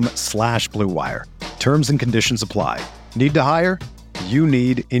Indeed.com/Blue Wire. Terms and conditions apply. Need to hire? You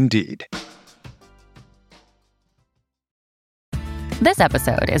need Indeed. This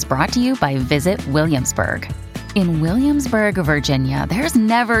episode is brought to you by Visit Williamsburg. In Williamsburg, Virginia, there's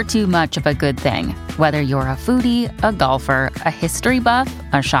never too much of a good thing. Whether you're a foodie, a golfer, a history buff,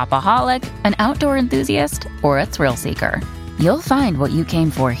 a shopaholic, an outdoor enthusiast, or a thrill seeker, you'll find what you came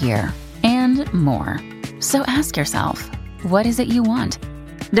for here and more. So ask yourself, what is it you want?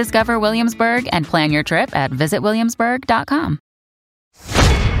 Discover Williamsburg and plan your trip at visitwilliamsburg.com.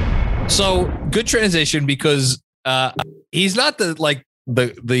 So good transition, because he's not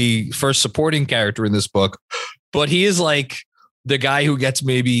the first supporting character in this book, but he is like the guy who gets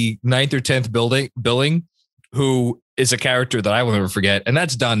maybe 9th or 10th billing, who is a character that I will never forget. And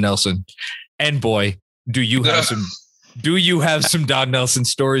that's Don Nelson. And boy, do you have some Don Nelson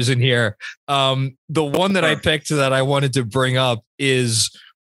stories in here. The one that I picked that I wanted to bring up is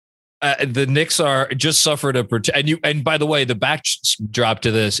the Knicks are just suffered and by the way, the backdrop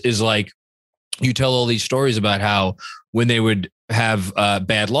to this is like you tell all these stories about how when they would have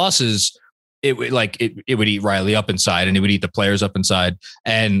bad losses, it would eat Riley up inside, and it would eat the players up inside.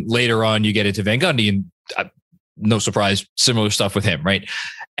 And later on, you get into Van Gundy, and no surprise, similar stuff with him, right?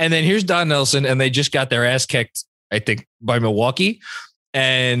 And then here's Don Nelson, and they just got their ass kicked, I think, by Milwaukee.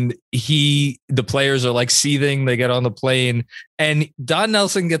 And the players are like seething. They get on the plane, and Don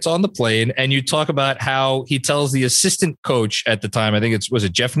Nelson gets on the plane, and you talk about how he tells the assistant coach at the time, I think was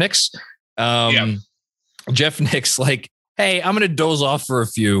it Jeff Nix? Jeff Nix, like, hey, I'm going to doze off for a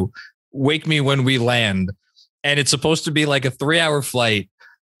few. Wake me when we land. And it's supposed to be like a 3-hour flight.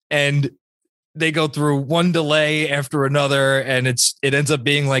 And they go through one delay after another. And it ends up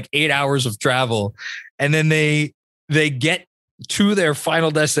being like 8 hours of travel. And then they get to their final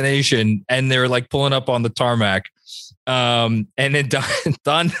destination, and they're like pulling up on the tarmac. And then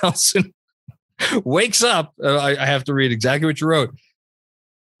Don Nelson wakes up. I have to read exactly what you wrote.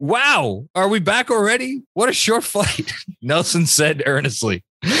 Wow, are we back already? What a short flight, Nelson said earnestly.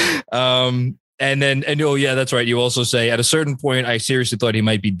 And oh yeah, that's right. You also say at a certain point, I seriously thought he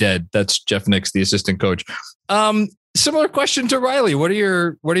might be dead. That's Jeff Nix, the assistant coach. Similar question to Riley. What are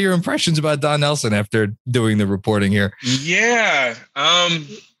your impressions about Don Nelson after doing the reporting here? Yeah,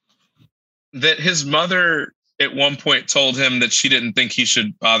 that his mother at one point told him that she didn't think he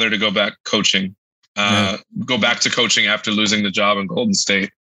should bother to go back coaching, go back to coaching after losing the job in Golden State.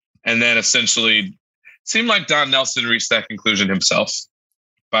 And then essentially seemed like Don Nelson reached that conclusion himself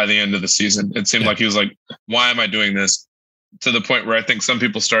by the end of the season. It seemed like he was like, why am I doing this? To the point where I think some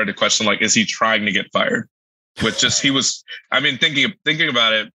people started to question, like, is he trying to get fired? With just, thinking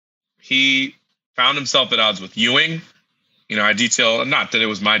about it, he found himself at odds with Ewing. I detail, not that it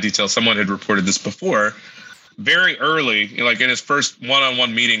was my detail, someone had reported this before, very early, like in his first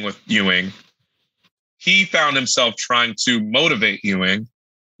one-on-one meeting with Ewing, he found himself trying to motivate Ewing.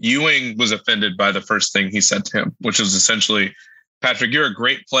 Ewing was offended by the first thing he said to him, which was essentially, Patrick, you're a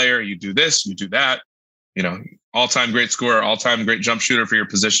great player. You do this, you do that, all-time great scorer, all-time great jump shooter for your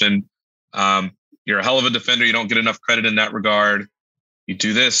position. You're a hell of a defender. You don't get enough credit in that regard. You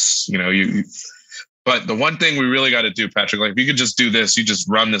do this, but the one thing we really got to do, Patrick, like if you could just do this, you just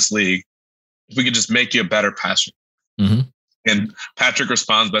run this league. If we could just make you a better passer. Mm-hmm. And Patrick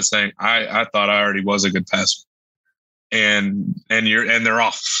responds by saying, I thought I already was a good passer. And they're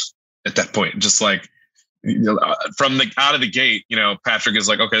off at that point. Just like, from the out of the gate, Patrick is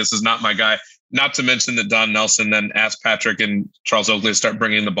like, okay, this is not my guy. Not to mention that Don Nelson then asked Patrick and Charles Oakley to start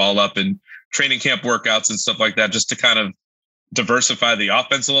bringing the ball up in training camp workouts and stuff like that, just to kind of diversify the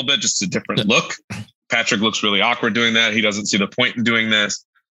offense a little bit, just a different look. Patrick looks really awkward doing that. He doesn't see the point in doing this.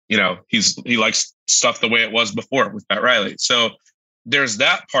 He likes stuff the way it was before with Pat Riley. So there's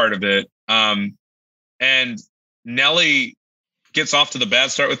that part of it. And Nelly gets off to the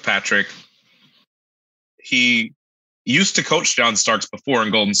bad start with Patrick. He used to coach John Starks before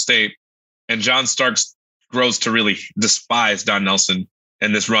in Golden State, and John Starks grows to really despise Don Nelson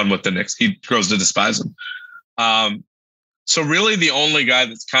in this run with the Knicks. He grows to despise him. So really the only guy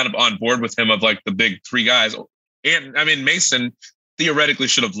that's kind of on board with him of like the big three guys, and I mean, Mason theoretically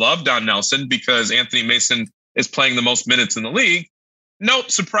should have loved Don Nelson because Anthony Mason is playing the most minutes in the league.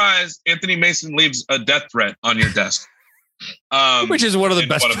 Nope, surprise. Anthony Mason leaves a death threat on your desk. Which is one of the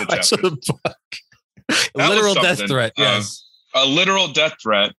best parts of the book. A literal death threat, yes. A literal death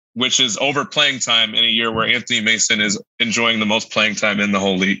threat, which is over playing time in a year where Anthony Mason is enjoying the most playing time in the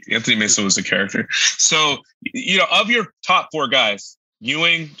whole league. Anthony Mason was a character. So, of your top four guys,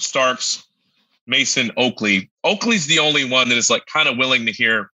 Ewing, Starks, Mason, Oakley's the only one that is like kind of willing to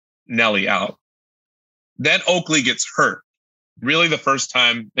hear Nelly out. Then Oakley gets hurt. Really the first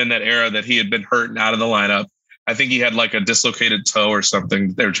time in that era that he had been hurt and out of the lineup. I think he had like a dislocated toe or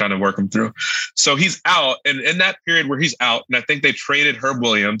something they were trying to work him through. So he's out. And in that period where he's out, and I think they traded Herb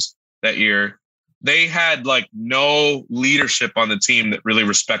Williams that year, they had like no leadership on the team that really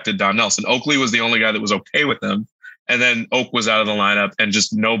respected Don Nelson. Oakley was the only guy that was okay with him. And then Oak was out of the lineup and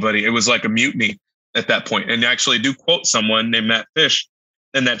just nobody. It was like a mutiny at that point. And I actually do quote someone named Matt Fish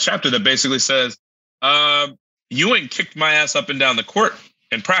in that chapter that basically says, Ewing kicked my ass up and down the court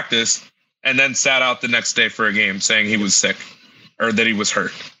in practice and then sat out the next day for a game saying he was sick or that he was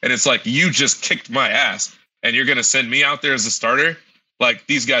hurt. And it's like, you just kicked my ass and you're going to send me out there as a starter? Like,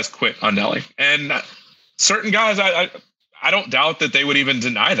 these guys quit on Nelly. And certain guys, I don't doubt that they would even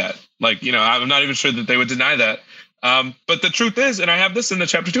deny that. Like, I'm not even sure that they would deny that. But the truth is, and I have this in the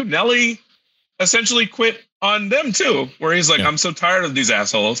chapter too, Nelly essentially quit on them too, where he's like, I'm so tired of these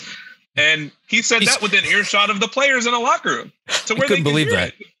assholes. And he said that within earshot of the players in a locker room. To where I couldn't believe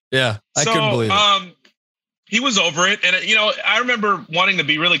that. Yeah, I couldn't believe it. He was over it. And, I remember wanting to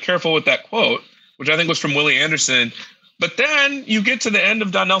be really careful with that quote which I think was from Willie Anderson. But then you get to the end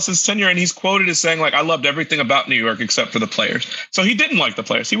of Don Nelson's tenure, and he's quoted as saying, like, I loved everything about New York except for the players. So he didn't like the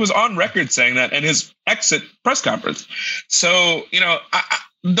players. He was on record saying that in his exit press conference. So, you know,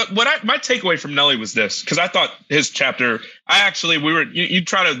 my takeaway from Nelly was this, because I thought his chapter, you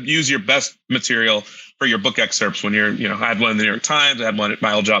try to use your best material for your book excerpts when you're, you know, I had one in the New York Times, I had one at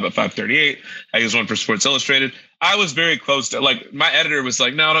my old job at 538, I used one for Sports Illustrated. I was very close to, like, my editor was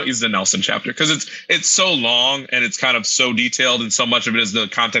like, no, don't use the Nelson chapter because it's so long and it's kind of so detailed and so much of it is the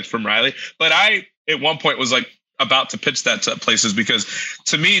context from Riley. But I, at one point, was like about to pitch that to places because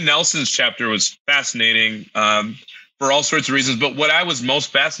to me, Nelson's chapter was fascinating for all sorts of reasons. But what I was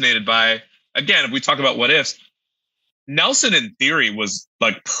most fascinated by, again, if we talk about what ifs, Nelson in theory was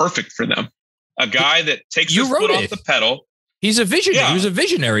like perfect for them. A guy that takes his foot off the pedal. He's a visionary. Yeah. He was a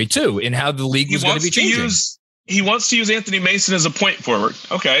visionary too in how the league was going to be changing. He wants to use Anthony Mason as a point forward.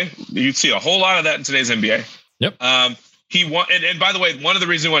 Okay. You see a whole lot of that in today's NBA. Yep. And by the way, one of the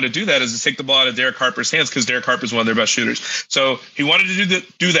reasons he wanted to do that is to take the ball out of Derek Harper's hands because Derek Harper is one of their best shooters. So he wanted to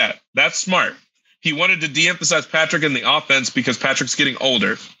do that. That's smart. He wanted to de-emphasize Patrick in the offense because Patrick's getting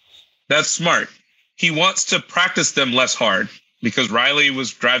older. That's smart. He wants to practice them less hard because Riley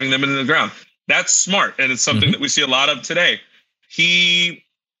was driving them into the ground. That's smart. And it's something that we see a lot of today. He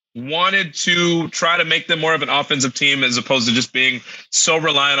wanted to try to make them more of an offensive team as opposed to just being so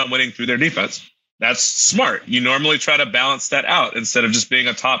reliant on winning through their defense. That's smart. You normally try to balance that out instead of just being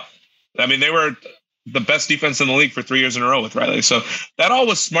a top. I mean, they were the best defense in the league for 3 years in a row with Riley. So that all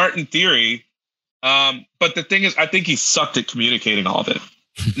was smart in theory. But the thing is, I think he sucked at communicating all of it.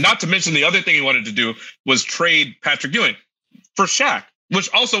 Not to mention the other thing he wanted to do was trade Patrick Ewing for Shaq, which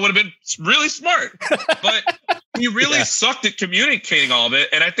also would have been really smart. But he really sucked at communicating all of it.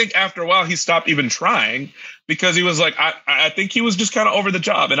 And I think after a while, he stopped even trying because he was like, I think he was just kind of over the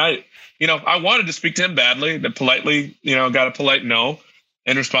job. And I wanted to speak to him badly, but politely, got a polite no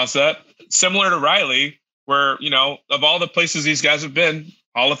in response to that. Similar to Riley, where, of all the places these guys have been,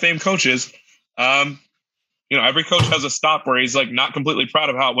 Hall of Fame coaches, every coach has a stop where he's like not completely proud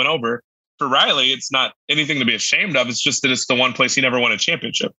of how it went over. For Riley, it's not anything to be ashamed of. It's just that it's the one place he never won a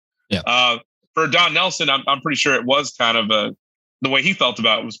championship. Yeah. For Don Nelson, I'm pretty sure it was kind of the way he felt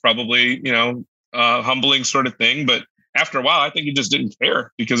about it was probably, a humbling sort of thing. But after a while, I think he just didn't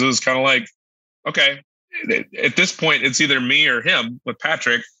care because it was kind of like, okay, at this point, it's either me or him with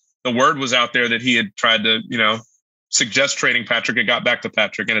Patrick. The word was out there that he had tried to, suggest trading Patrick. It got back to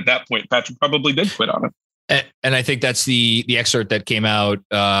Patrick. And at that point, Patrick probably did quit on it. And I think that's the excerpt that came out.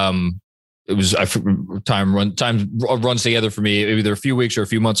 It was time runs together for me either a few weeks or a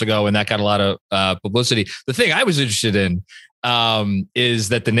few months ago, and that got a lot of publicity. The thing I was interested in is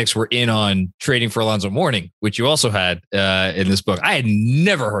that the Knicks were in on trading for Alonzo Mourning, which you also had in this book. I had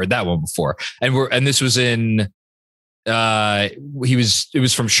never heard that one before, and this was in. It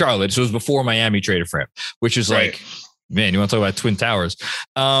was from Charlotte, so it was before Miami traded for him, which is right. Like, man, you want to talk about Twin Towers?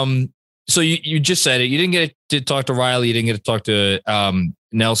 So you just said it. You didn't get to talk to Riley. You didn't get to talk to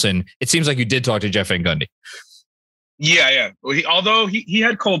Nelson. It seems like you did talk to Jeff Van Gundy. Yeah. Well, although he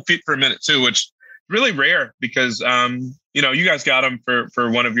had cold feet for a minute too, which is really rare because you guys got him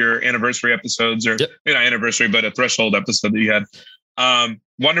for one of your anniversary episodes, or not anniversary, but a threshold episode that you had.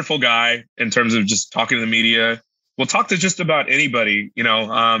 Wonderful guy in terms of just talking to the media. We'll talk to just about anybody.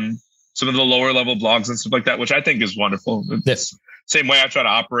 Some of the lower level blogs and stuff like that, which I think is wonderful. Yes. Same way I try to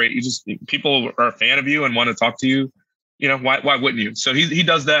operate. People are a fan of you and want to talk to you. Why wouldn't you? So he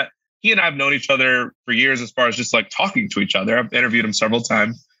does that. He and I have known each other for years as far as just like talking to each other. I've interviewed him several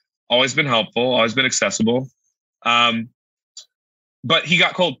times. Always been helpful, always been accessible. But he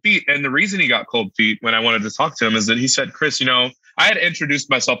got cold feet. And the reason he got cold feet when I wanted to talk to him is that he said, Chris, I had introduced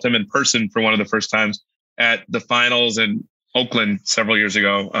myself to him in person for one of the first times at the finals in Oakland several years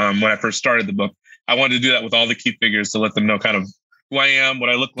ago when I first started the book. I wanted to do that with all the key figures to let them know kind of who I am, what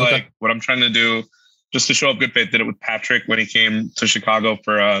I look like, what I'm trying to do, just to show up good faith. Did it with Patrick when he came to Chicago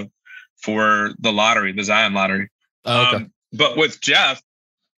for the lottery, the Zion lottery. Oh, okay. But with Jeff,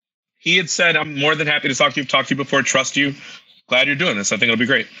 he had said, I'm more than happy to talk to you. I've talked to you before, trust you. Glad you're doing this. I think it'll be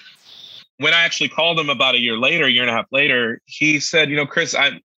great. When I actually called him about a year and a half later, he said, Chris,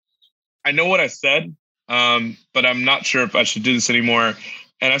 I know what I said, but I'm not sure if I should do this anymore.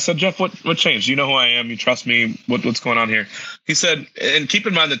 And I said, Jeff, what changed? You know who I am. You trust me. What's going on here? He said, and keep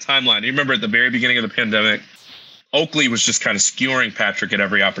in mind the timeline. You remember at the very beginning of the pandemic, Oakley was just kind of skewering Patrick at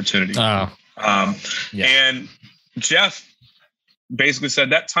every opportunity. And Jeff basically said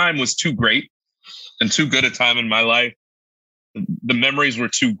that time was too great and too good a time in my life. The memories were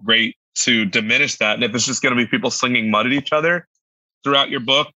too great to diminish that. And if it's just going to be people slinging mud at each other throughout your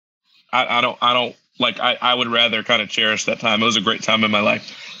book, I don't like, I would rather kind of cherish that time. It was a great time in my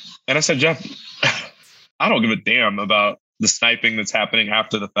life. And I said, Jeff, I don't give a damn about the sniping that's happening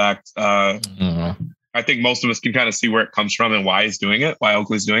after the fact. I think most of us can kind of see where it comes from and why he's doing it, why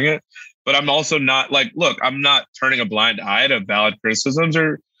Oakley's doing it. But I'm also not like, look, I'm not turning a blind eye to valid criticisms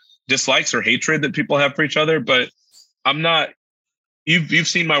or dislikes or hatred that people have for each other. But I'm not, you've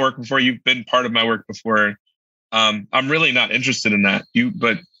seen my work before. You've been part of my work before. I'm really not interested in that.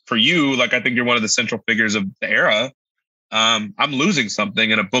 But for you, like, I think you're one of the central figures of the era. I'm losing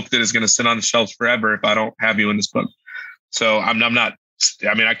something in a book that is going to sit on the shelves forever if I don't have you in this book. So I'm not,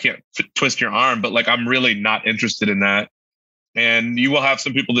 I mean, I can't twist your arm, but like, I'm really not interested in that. And you will have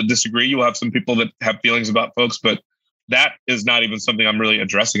some people that disagree. You will have some people that have feelings about folks, but that is not even something I'm really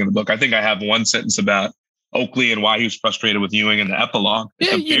addressing in the book. I think I have one sentence about Oakley and why he was frustrated with Ewing in the epilogue.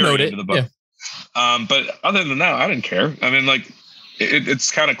 Yeah, you wrote it. The book. Yeah. But other than that, I didn't care. I mean, like,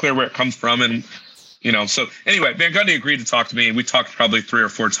 it's kind of clear where it comes from. And, you know, so anyway, Van Gundy agreed to talk to me. We talked probably 3 or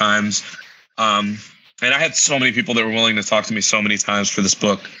 4 times. And I had so many people that were willing to talk to me so many times for this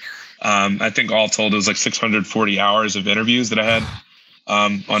book. I think all told, it was like 640 hours of interviews that I had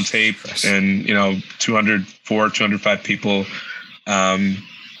on tape, and, you know, 205 people.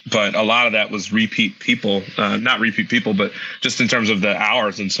 But a lot of that was repeat people, not repeat people, but just in terms of the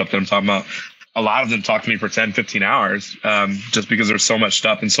hours and stuff that I'm talking about. A lot of them talked to me for 10, 15 hours, just because there's so much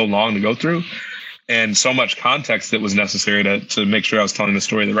stuff and so long to go through and so much context that was necessary to make sure I was telling the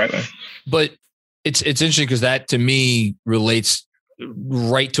story the right way. But it's interesting because that to me relates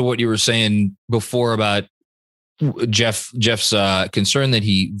right to what you were saying before about Jeff's concern that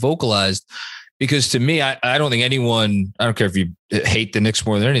he vocalized, because to me, I don't think anyone, I don't care if you hate the Knicks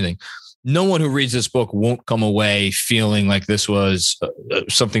more than anything, no one who reads this book won't come away feeling like this was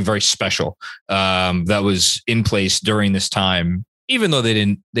something very special that was in place during this time, even though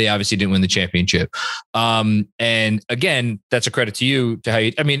they obviously didn't win the championship. And again, that's a credit to you to how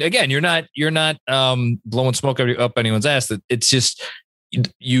you, I mean, again, you're not blowing smoke up anyone's ass. That it's just,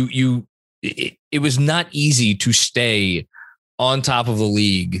 it was not easy to stay on top of the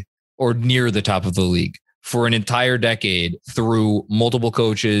league or near the top of the league for an entire decade through multiple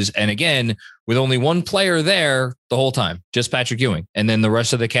coaches. And again, with only one player there the whole time, just Patrick Ewing. And then the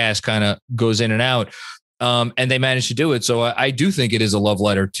rest of the cast kind of goes in and out. And they managed to do it. So I do think it is a love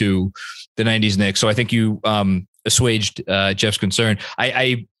letter to the 90s Knicks. So I think you assuaged Jeff's concern.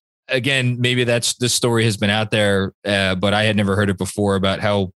 I again, maybe this story has been out there, but I had never heard it before about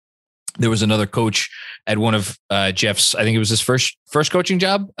how there was another coach at one of Jeff's, I think it was his first coaching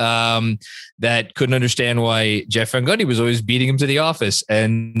job, that couldn't understand why Jeff Van Gundy was always beating him to the office.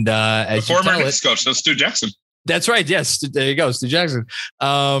 And as the former Knicks coach, so Stu Jackson. That's right. Yes. There you go. Stu Jackson.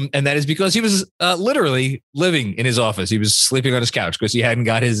 And that is because he was literally living in his office. He was sleeping on his couch because he hadn't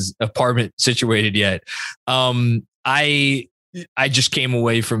got his apartment situated yet. I just came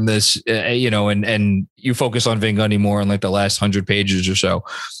away from this, and you focus on Van Gundy more on like the last 100 pages or so.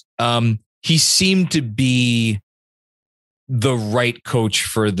 He seemed to be the right coach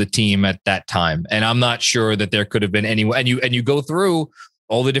for the team at that time. And I'm not sure that there could have been anyone, and you go through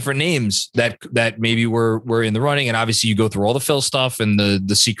all the different names that maybe were in the running. And obviously you go through all the Phil stuff and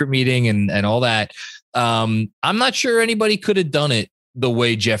the secret meeting and all that. I'm not sure anybody could have done it the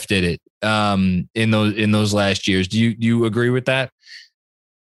way Jeff did it in those last years. Do you agree with that?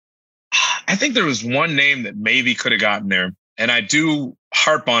 I think there was one name that maybe could have gotten there, and I do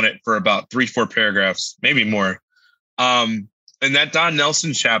harp on it for about 3-4 paragraphs, maybe more. In that Don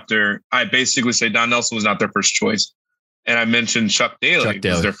Nelson chapter, I basically say Don Nelson was not their first choice. And I mentioned Chuck Daly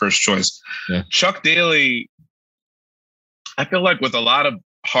was their first choice. Yeah. Chuck Daly, I feel like with a lot of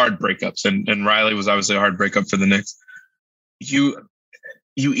hard breakups, and Riley was obviously a hard breakup for the Knicks, you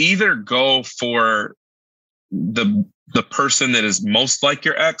either go for the person that is most like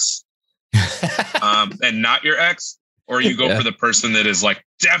your ex and not your ex, or you go for the person that is like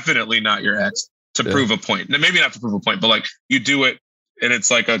definitely not your ex to prove a point. Now, maybe not to prove a point, but like you do it and it's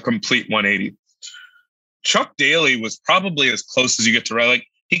like a complete 180. Chuck Daly was probably as close as you get to Riley. Like,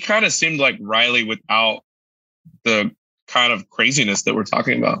 he kind of seemed like Riley without the kind of craziness that we're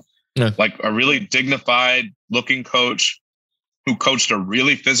talking about. Yeah. Like a really dignified looking coach who coached a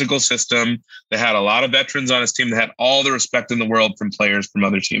really physical system that had a lot of veterans on his team that had all the respect in the world from players from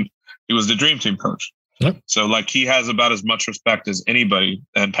other teams. He was the dream team coach. Yep. So like he has about as much respect as anybody,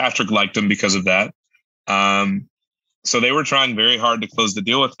 and Patrick liked him because of that. So they were trying very hard to close the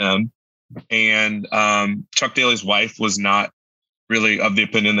deal with him. And Chuck Daly's wife was not really of the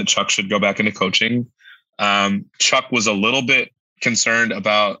opinion that Chuck should go back into coaching. Chuck was a little bit concerned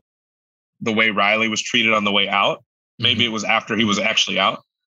about the way Riley was treated on the way out. Maybe it was after he was actually out.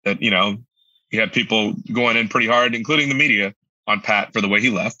 that, you had people going in pretty hard, including the media, on Pat for the way he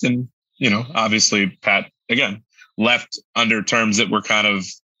left. And, obviously Pat, again, left under terms that were kind of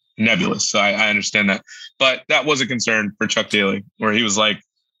nebulous. So I understand that. But that was a concern for Chuck Daly, where he was like,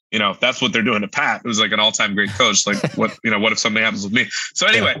 if that's what they're doing to Pat, it was like an all-time great coach. Like what if something happens with me? So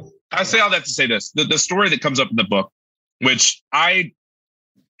anyway, I say all that to say this, the story that comes up in the book, which I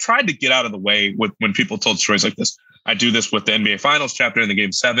tried to get out of the way with when people told stories like this. I do this with the NBA Finals chapter in the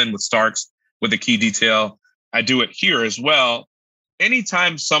Game 7 with Starks, with a key detail. I do it here as well.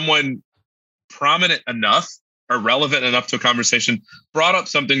 Anytime someone prominent enough or relevant enough to a conversation brought up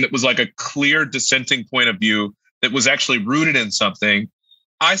something that was like a clear dissenting point of view that was actually rooted in something,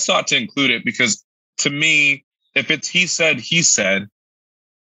 I sought to include it because to me, if it's he said,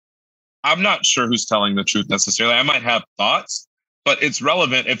 I'm not sure who's telling the truth necessarily. I might have thoughts, but it's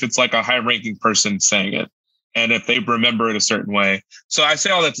relevant if it's like a high ranking person saying it and if they remember it a certain way. So I say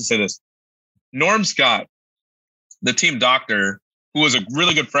all that to say this. Norm Scott, the team doctor, who was a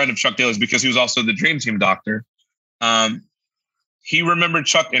really good friend of Chuck Daly's because he was also the Dream Team doctor. He remembered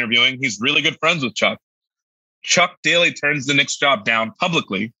Chuck interviewing. He's really good friends with Chuck. Chuck Daly turns the Knicks job down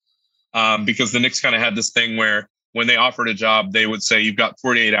publicly because the Knicks kind of had this thing where when they offered a job, they would say, you've got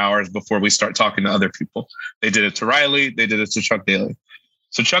 48 hours before we start talking to other people. They did it to Riley. They did it to Chuck Daly.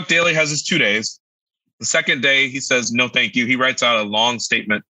 So Chuck Daly has his 2 days. The second day, he says, no, thank you. He writes out a long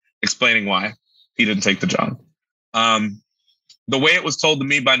statement explaining why he didn't take the job. The way it was told to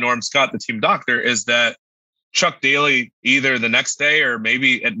me by Norm Scott, the team doctor, is that Chuck Daly, either the next day or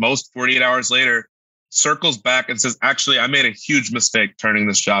maybe at most 48 hours later, circles back and says, actually, I made a huge mistake turning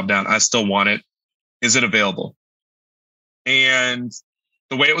this job down. I still want it. Is it available? And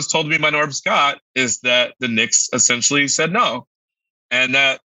the way it was told to me by Norm Scott is that the Knicks essentially said no. And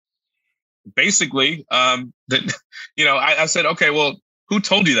that basically, I said, okay, well, who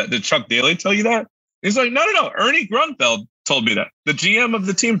told you that? Did Chuck Daly tell you that? He's like, no. Ernie Grunfeld told me that. The GM of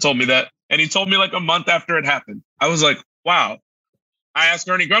the team told me that. And he told me like a month after it happened. I was like, wow. I asked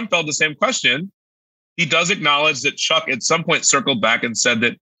Ernie Grunfeld the same question. He does acknowledge that Chuck at some point circled back and said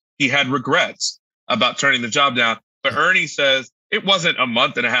that he had regrets about turning the job down. But Ernie says it wasn't a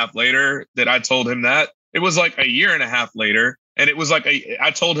month and a half later that I told him that. It was like a year and a half later. And it was like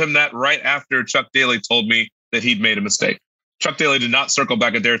I told him that right after Chuck Daly told me that he'd made a mistake. Chuck Daly did not circle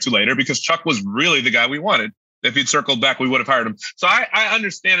back a day or two later because Chuck was really the guy we wanted. If he'd circled back, we would have hired him. So I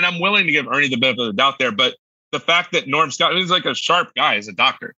understand, and I'm willing to give Ernie the benefit of the doubt there. But the fact that Norm Scott, he's like a sharp guy, he's a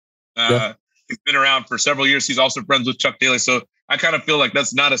doctor. He's been around for several years. He's also friends with Chuck Daly. So I kind of feel like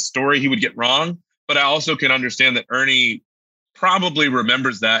that's not a story he would get wrong. But I also can understand that Ernie probably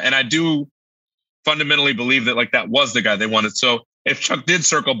remembers that. And I do fundamentally believe that like that was the guy they wanted. So if Chuck did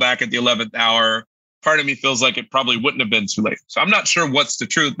circle back at the 11th hour, part of me feels like it probably wouldn't have been too late. So I'm not sure what's the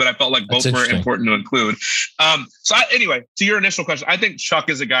truth, but I felt like both were important to include. Anyway, to your initial question, I think Chuck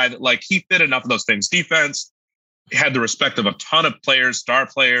is a guy that like he fit enough of those things. Defense, had the respect of a ton of players, star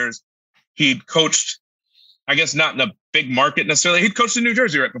players. He'd coached, I guess, not in a big market necessarily. He'd coached in New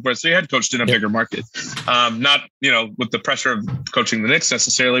Jersey right before, so he had coached in a bigger market. Not, with the pressure of coaching the Knicks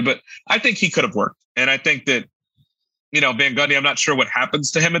necessarily, but I think he could have worked. And I think that, Van Gundy, I'm not sure what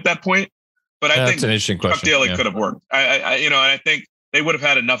happens to him at that point, but I think Chuck Daly could have worked. And I think they would have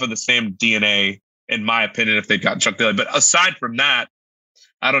had enough of the same DNA, in my opinion, if they'd gotten Chuck Daly. But aside from that,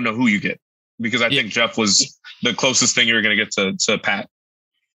 I don't know who you get because I think Jeff was the closest thing you were going to get to Pat.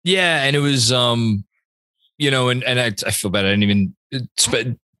 Yeah. And it was, and I feel bad. I didn't even,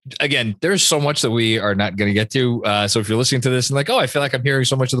 again, there's so much that we are not going to get to. So if you're listening to this and like, oh, I feel like I'm hearing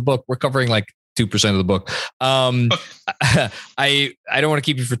so much of the book, we're covering like 2% of the book. I don't want to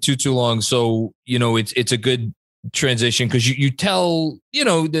keep you for too long. So, it's a good transition because you tell,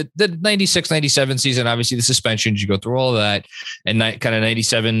 the 96, 97 season, obviously the suspensions, you go through all of that and kind of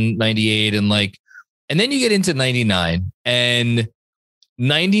 97, 98 and then you get into 99 and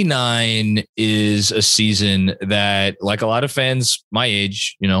 99 is a season that, like a lot of fans my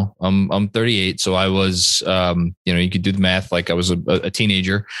age, I'm 38. So I was, you could do the math. Like I was a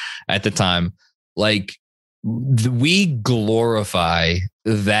teenager at the time. Like we glorify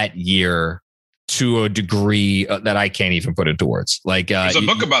that year to a degree that I can't even put into words. Like there's a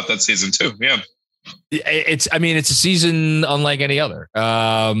book about that season too. Yeah. It's a season unlike any other.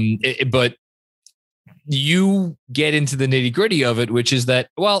 But you get into the nitty gritty of it, which is that,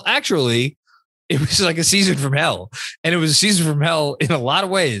 well, actually it was like a season from hell, and it was a season from hell in a lot of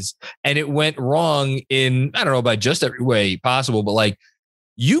ways. And it went wrong in, I don't know about just every way possible, but like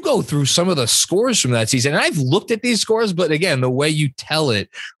you go through some of the scores from that season. And I've looked at these scores, but again, the way you tell it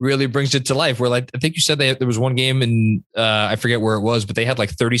really brings it to life. Where like, I think you said there was one game in, I forget where it was, but they had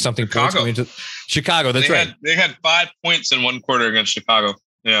like 30 something points going into Chicago. That's right. They had 5 points in one quarter against Chicago.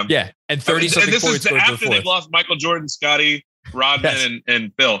 Yeah. Yeah. And 30 something points. This is after they've lost Michael Jordan, Scotty, Rodman,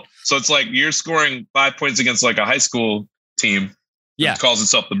 and Bill. So it's like you're scoring 5 points against like a high school team. Yeah. Calls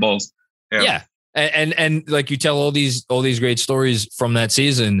itself the Bulls. Yeah. And like you tell all these great stories from that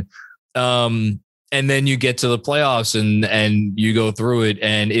season. And then you get to the playoffs and you go through it,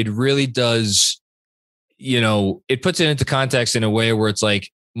 and it really does, it puts it into context in a way where it's like,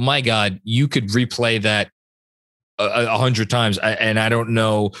 my God, you could replay that 100 times. And I don't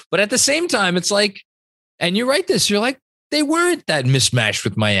know, but at the same time, it's like, and you write this, you're like, they weren't that mismatched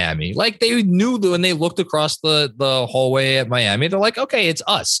with Miami. Like they knew when they looked across the hallway at Miami, they're like, okay, it's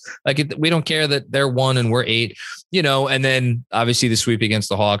us. Like we don't care that they're 1 and we're 8, and then obviously the sweep against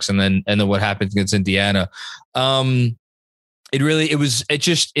the Hawks and then what happens against Indiana. That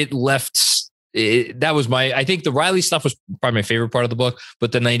was I think the Riley stuff was probably my favorite part of the book,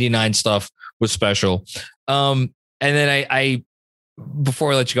 but the 99 stuff was special. And then I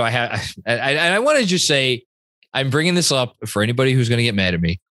before I let you go, I want to just say, I'm bringing this up for anybody who's going to get mad at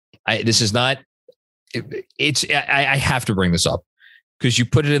me. I have to bring this up because you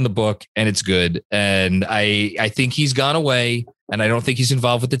put it in the book and it's good. And I think he's gone away and I don't think he's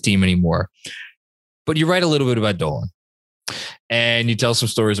involved with the team anymore. But you write a little bit about Dolan and you tell some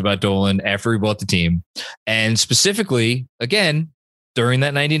stories about Dolan after he bought the team. And specifically, again, during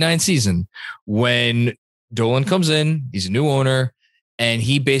that 99 season, when Dolan comes in, he's a new owner, and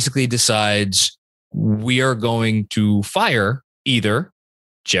he basically decides, we are going to fire either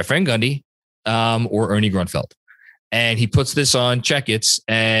Jeff Van Gundy or Ernie Grunfeld. And he puts this on Checkits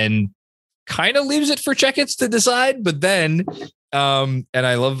and kind of leaves it for Checkits to decide. But then, and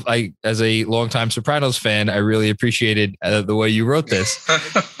as a longtime Sopranos fan, I really appreciated the way you wrote this.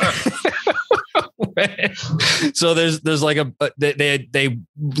 So there's like they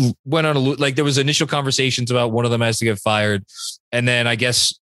went on like there was initial conversations about one of them has to get fired. And then I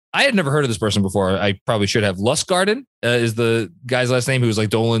guess I had never heard of this person before. I probably should have. Lustgarten is the guy's last name, who was like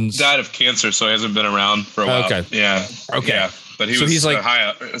Dolan's. Died of cancer, so he hasn't been around for a while. Okay. Yeah. Okay. Yeah. But he's like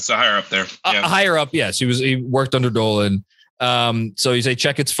it's a higher up there. Yeah. Higher up, yes. He worked under Dolan. So you say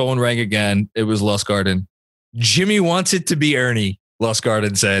Checkett's phone rang again. It was Lustgarten. Jimmy wants it to be Ernie,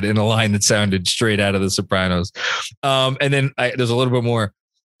 Lustgarten said in a line that sounded straight out of The Sopranos. And then there's a little bit more.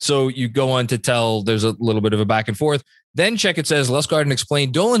 So you go on to tell there's a little bit of a back and forth. Then Checkett says Lustgarten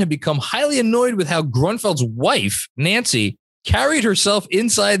explained Dolan had become highly annoyed with how Grunfeld's wife, Nancy, carried herself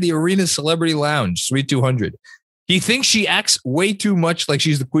inside the arena's celebrity lounge, Suite 200. He thinks she acts way too much like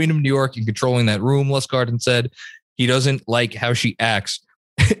she's the queen of New York and controlling that room, Lustgarten said. He doesn't like how she acts.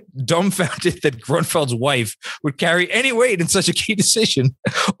 Dumbfounded that Grunfeld's wife would carry any weight in such a key decision.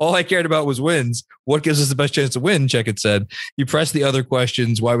 All I cared about was wins. What gives us the best chance to win? Checkett said. He pressed the other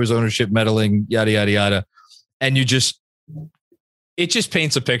questions. Why was ownership meddling? Yada, yada, yada. And it just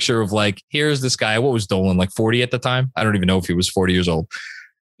paints a picture of like, here's this guy. What was Dolan, like 40 at the time? I don't even know if he was 40 years old.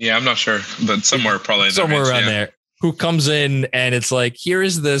 Yeah, I'm not sure, but somewhere probably around there. Who comes in and it's like, here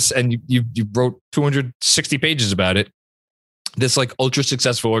is this. And you wrote 260 pages about it. This like ultra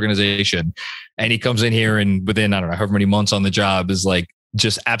successful organization. And he comes in here and within, I don't know, however many months on the job is like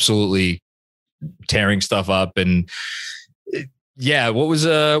just absolutely tearing stuff up. And yeah, what was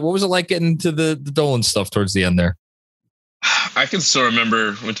it like getting to the Dolan stuff towards the end there? I can still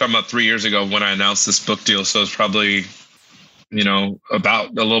remember we're talking about 3 years ago when I announced this book deal. So it's probably, about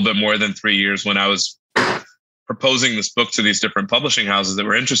a little bit more than 3 years when I was proposing this book to these different publishing houses that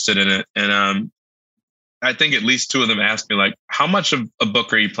were interested in it. And I think at least two of them asked me, like, how much of a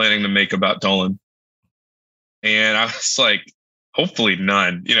book are you planning to make about Dolan? And I was like, hopefully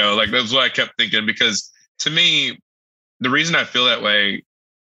none. That's what I kept thinking, because to me, the reason I feel that way,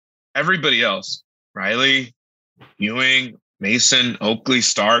 everybody else, Riley, Ewing, Mason, Oakley,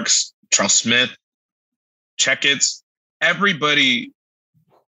 Starks, Charles Smith, Checketts, everybody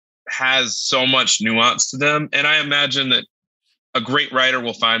has so much nuance to them. And I imagine that a great writer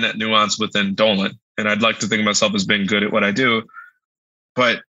will find that nuance within Dolan. And I'd like to think of myself as being good at what I do.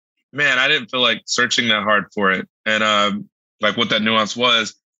 But man, I didn't feel like searching that hard for it. And like what that nuance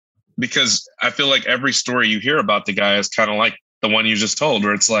was, because I feel like every story you hear about the guy is kind of like the one you just told,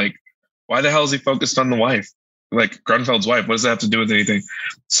 where it's like, why the hell is he focused on the wife? Like Grunfeld's wife, what does that have to do with anything?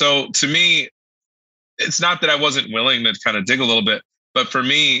 So to me, it's not that I wasn't willing to kind of dig a little bit, but for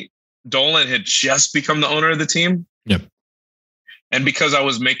me, Dolan had just become the owner of the team. Yep. And because I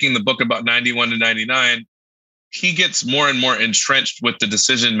was making the book about 91 to 99, he gets more and more entrenched with the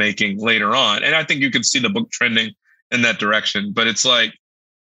decision making later on. And I think you can see the book trending in that direction. But it's like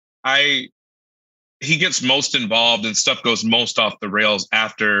he gets most involved and stuff goes most off the rails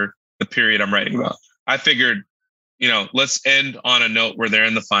after the period I'm writing about. I figured, let's end on a note where they're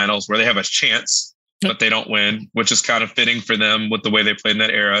in the finals, where they have a chance, but they don't win, which is kind of fitting for them with the way they played in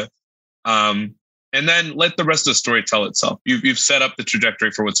that era. And then let the rest of the story tell itself. You've set up the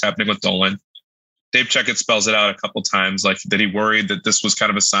trajectory for what's happening with Dolan. Dave Checkett spells it out a couple times, like that he worried that this was kind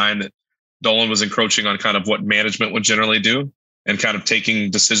of a sign that Dolan was encroaching on kind of what management would generally do and kind of taking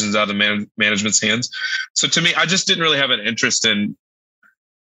decisions out of the management's hands. So to me, I just didn't really have an interest in,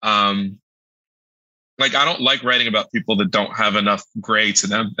 I don't like writing about people that don't have enough gray to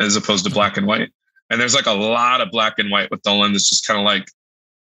them as opposed to black and white. And there's like a lot of black and white with Dolan. That's just kind of like,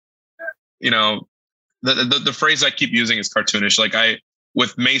 the phrase I keep using is cartoonish. Like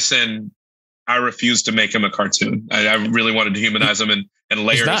with Mason, I refused to make him a cartoon. I really wanted to humanize him and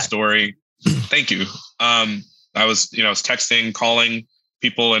layer his story. Thank you. I was texting, calling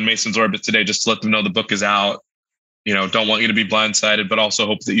people in Mason's orbit today just to let them know the book is out. Don't want you to be blindsided, but also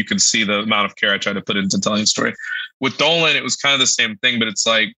hope that you can see the amount of care I try to put into telling a story. With Dolan, it was kind of the same thing, but it's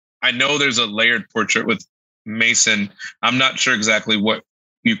like, I know there's a layered portrait with Mason. I'm not sure exactly what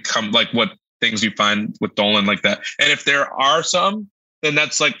things you find with Dolan like that. And if there are some, then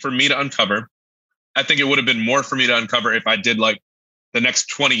that's like for me to uncover. I think it would have been more for me to uncover if I did like the next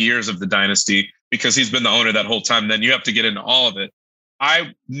 20 years of the dynasty, because he's been the owner that whole time. Then you have to get into all of it.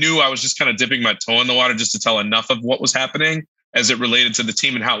 I knew I was just kind of dipping my toe in the water just to tell enough of what was happening as it related to the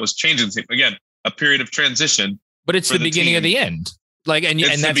team and how it was changing the team. Again, a period of transition. But it's the beginning of the end. And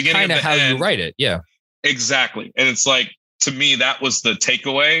that's kind of how you write it. Yeah, exactly. And it's like, to me, that was the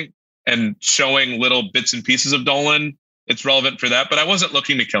takeaway, and showing little bits and pieces of Dolan. It's relevant for that, but I wasn't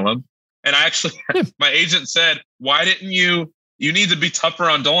looking to kill him. And I actually, my agent said, why didn't you need to be tougher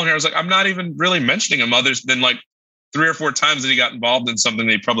on Dolan here? I was like, I'm not even really mentioning him other than like 3 or 4 times that he got involved in something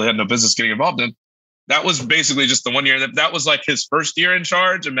that he probably had no business getting involved in. That was basically just the 1 year. That was like his first year in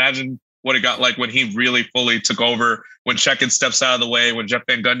charge. Imagine what it got like when he really fully took over, when Checkett steps out of the way, when Jeff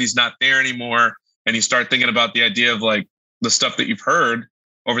Van Gundy's not there anymore. And you start thinking about the idea of like the stuff that you've heard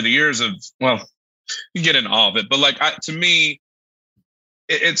over the years of, well, you get in all of it. But like, to me,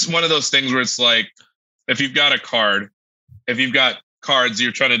 it's one of those things where it's like, if you've got cards,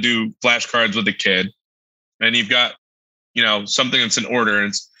 you're trying to do flashcards with a kid, and you've got, something that's in order, and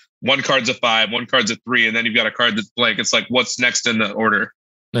it's one card's a 5, one card's a 3, and then you've got a card that's blank. It's like, what's next in the order?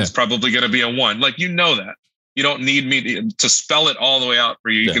 Yeah. It's probably going to be a 1. Like, that. You don't need me to spell it all the way out for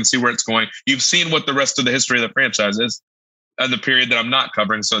you. You can see where it's going. You've seen what the rest of the history of the franchise is and the period that I'm not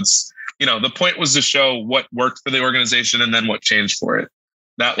covering. So it's, the point was to show what worked for the organization and then what changed for it.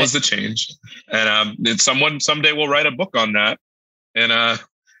 That was the change. And someone someday will write a book on that. And,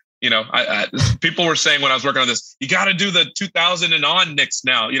 people were saying when I was working on this, you got to do the 2000 and on Knicks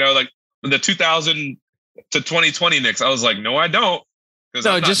now, like the 2000 to 2020 Knicks. I was like, no, I don't. Because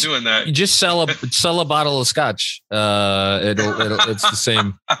I'm not doing that. You just sell a bottle of scotch. It's the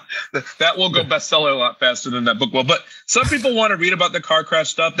same. That will go bestseller a lot faster than that book will. But some people want to read about the car crash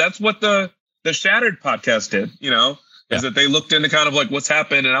stuff. That's what the Shattered podcast did, is that they looked into kind of like what's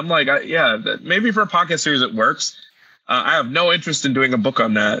happened. And I'm like, maybe for a podcast series it works. I have no interest in doing a book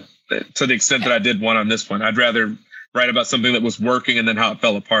on that to the extent that I did one on this one. I'd rather write about something that was working and then how it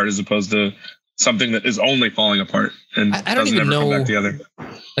fell apart as opposed to something that is only falling apart and I don't even know come back together.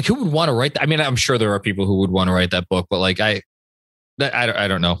 Like, who would want to write that? I mean, I'm sure there are people who would want to write that book, but like I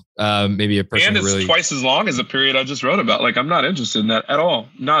don't know. Maybe a person, and it's twice as long as the period I just wrote about. Like, I'm not interested in that at all.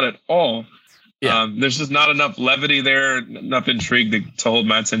 Not at all. Yeah. There's just not enough levity there, enough intrigue to hold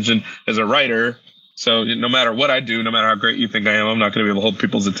my attention as a writer. So no matter what I do, no matter how great you think I am, I'm not going to be able to hold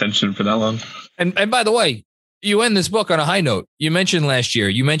people's attention for that long. And by the way, you end this book on a high note. You mentioned last year,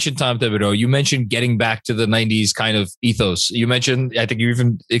 you mentioned Tom Thibodeau, you mentioned getting back to the 90s kind of ethos. You mentioned, I think you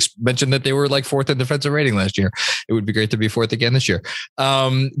even mentioned that they were like 4th in defensive rating last year. It would be great to be 4th again this year.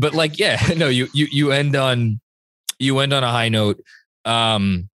 But like, you end on a high note.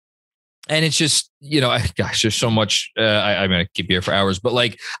 And it's just, there's so much, I'm going to keep you here for hours, but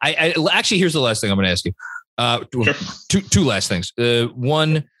like, I actually, here's the last thing I'm going to ask you. Sure. Two last things.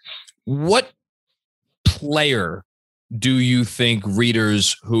 One, what player do you think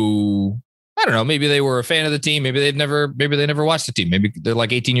readers who, I don't know, maybe they were a fan of the team, maybe they never watched the team, maybe they're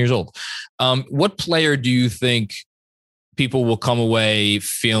like 18 years old. What player do you think people will come away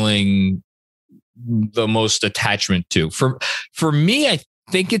feeling the most attachment to? For me, I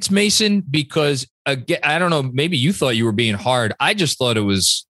think it's Mason, because again, I don't know, maybe you thought you were being hard. I just thought it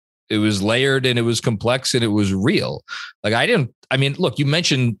was layered and it was complex and it was real. Like look, you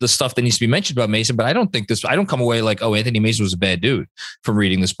mentioned the stuff that needs to be mentioned about Mason, but I don't come away like, oh, Anthony Mason was a bad dude from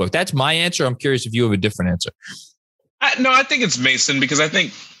reading this book. That's my answer. I'm curious if you have a different answer. I think it's Mason because I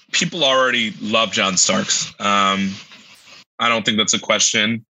think people already love John Starks. I don't think that's a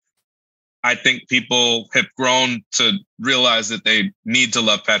question. I think people have grown to realize that they need to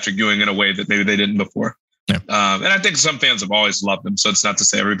love Patrick Ewing in a way that maybe they didn't before. Yeah. And I think some fans have always loved him. So it's not to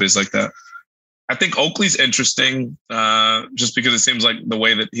say everybody's like that. I think Oakley's interesting just because it seems like the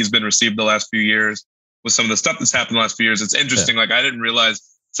way that he's been received the last few years with some of the stuff that's happened the last few years. It's interesting. Yeah. Like I didn't realize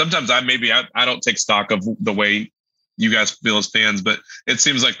sometimes I don't take stock of the way you guys feel as fans, but it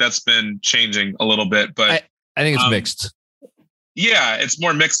seems like that's been changing a little bit. But I think it's mixed. Yeah, it's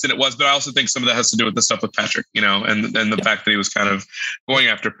more mixed than it was. But I also think some of that has to do with the stuff with Patrick, and the fact that he was kind of going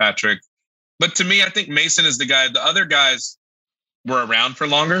after Patrick. But to me, I think Mason is the guy. The other guys were around for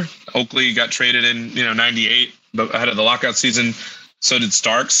longer. Oakley got traded in, 98, ahead of the lockout season. So did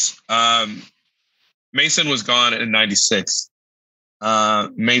Starks. Mason was gone in 96.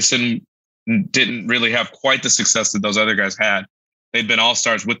 Mason didn't really have quite the success that those other guys had. They'd been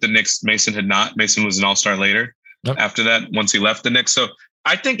all-stars with the Knicks. Mason had not. Mason was an all-star later after that, once he left the Knicks. So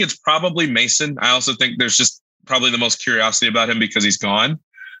I think it's probably Mason. I also think there's just probably the most curiosity about him because he's gone.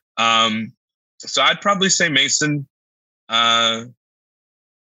 So I'd probably say Mason. I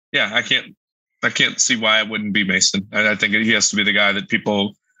can't see why it wouldn't be Mason. I think he has to be the guy that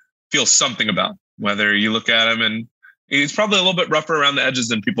people feel something about, whether you look at him and he's probably a little bit rougher around the edges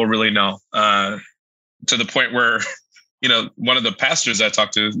than people really know, to the point where, one of the pastors I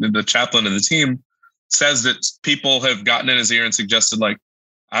talked to, the chaplain of the team, says that people have gotten in his ear and suggested, like,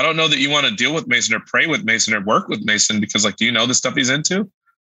 I don't know that you want to deal with Mason or pray with Mason or work with Mason because, like, do you know the stuff he's into?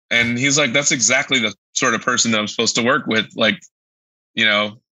 And he's like, that's exactly the sort of person that I'm supposed to work with. Like,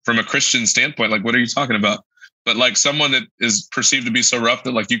 from a Christian standpoint, like, what are you talking about? But like someone that is perceived to be so rough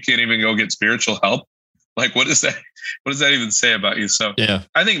that like you can't even go get spiritual help. Like, what does that even say about you? So yeah,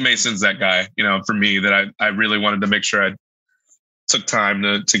 I think Mason's that guy, for me, that I really wanted to make sure I took time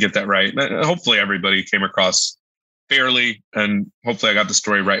to get that right. And hopefully everybody came across fairly, and hopefully I got the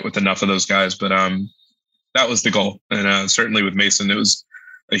story right with enough of those guys. But that was the goal. And certainly with Mason, it was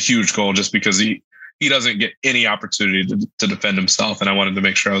a huge goal just because he doesn't get any opportunity to defend himself. And I wanted to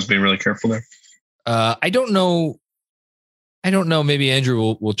make sure I was being really careful there. I don't know. Maybe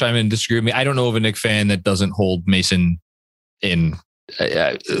Andrew will chime in and disagree with me. I don't know of a Knick fan that doesn't hold Mason in,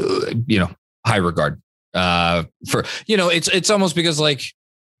 high regard. It's almost because like,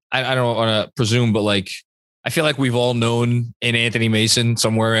 I don't want to presume, but like, I feel like we've all known an Anthony Mason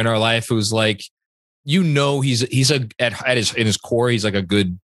somewhere in our life who's like, he's in his core, he's like a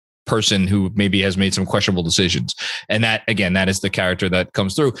good person who maybe has made some questionable decisions. And that, again, that is the character that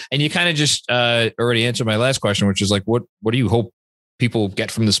comes through. And you kind of just already answered my last question, which is like, what do you hope people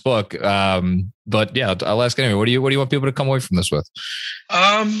get from this book? But yeah, I'll ask anyway. What do you want people to come away from this with?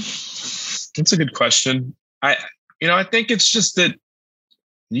 That's a good question. I think it's just that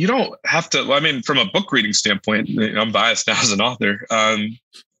you don't have to, I mean, from a book reading standpoint, I'm biased now as an author.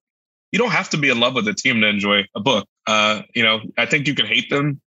 You don't have to be in love with a team to enjoy a book. I think you can hate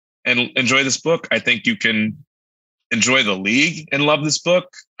them and enjoy this book. I think you can enjoy the league and love this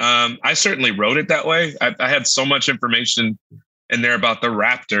book. I certainly wrote it that way. I had so much information in there about the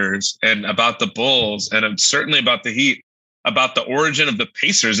Raptors and about the Bulls and certainly about the Heat, about the origin of the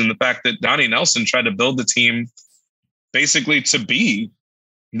Pacers and the fact that Donnie Nelson tried to build the team basically to be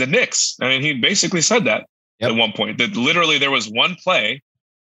the Knicks. I mean, he basically said that at one point, that literally there was one play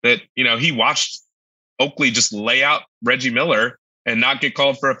that, he watched Oakley just lay out Reggie Miller and not get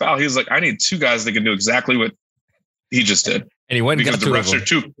called for a foul. He was like, I need two guys that can do exactly what he just did. And he went because the refs are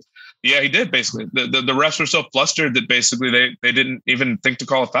too. Yeah, he did basically. The refs were so flustered that basically they didn't even think to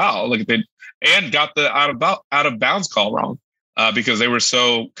call a foul. Like and got the out of bounds call wrong because they were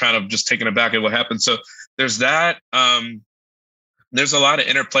so kind of just taken aback at what happened. So there's that. There's a lot of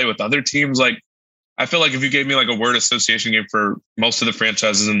interplay with other teams. Like, I feel like if you gave me like a word association game for most of the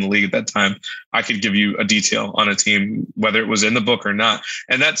franchises in the league at that time, I could give you a detail on a team, whether it was in the book or not.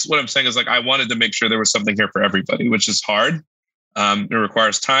 And that's what I'm saying is like, I wanted to make sure there was something here for everybody, which is hard. It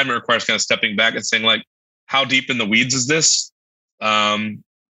requires time. It requires kind of stepping back and saying like, how deep in the weeds is this?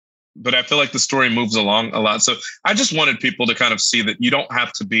 But I feel like the story moves along a lot. So I just wanted people to kind of see that you don't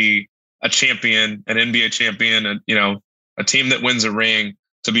have to be a champion, an NBA champion, and, a team that wins a ring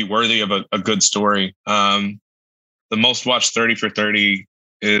to be worthy of a good story. The most watched 30 for 30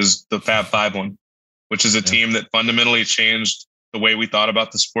 is the Fab Five one, which is a team that fundamentally changed the way we thought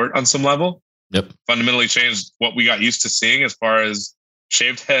about the sport on some level. Yep. Fundamentally changed what we got used to seeing as far as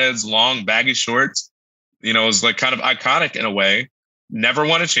shaved heads, long, baggy shorts. You know, it was like kind of iconic in a way. Never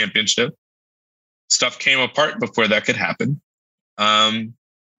won a championship. Stuff came apart before that could happen.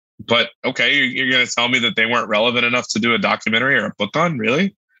 But okay, you're going to tell me that they weren't relevant enough to do a documentary or a book on?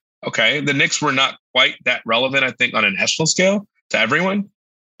 Really? Okay. The Knicks were not quite that relevant, I think, on a national scale to everyone,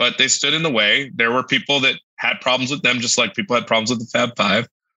 but they stood in the way. There were people that had problems with them, just like people had problems with the Fab Five.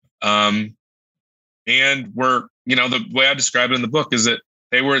 And were, you know, the way I describe it in the book is that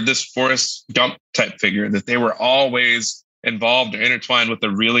they were this Forrest Gump type figure, that they were always involved or intertwined with a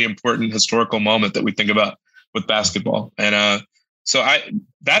really important historical moment that we think about with basketball. And so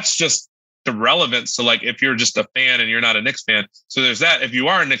that's just the relevance. So like, if you're just a fan and you're not a Knicks fan, so there's that. If you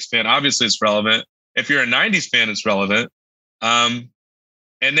are a Knicks fan, obviously it's relevant. If you're a 90s fan, it's relevant. And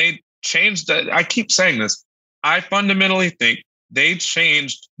they changed that. I keep saying this. I fundamentally think they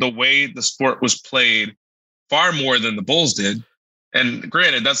changed the way the sport was played far more than the Bulls did. And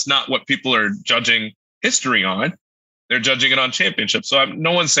granted, that's not what people are judging history on. They're judging it on championships. So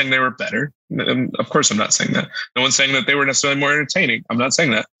no one's saying they were better. And of course, I'm not saying that. No one's saying that they were necessarily more entertaining. I'm not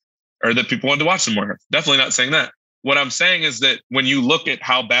saying that. Or that people wanted to watch them more. Definitely not saying that. What I'm saying is that when you look at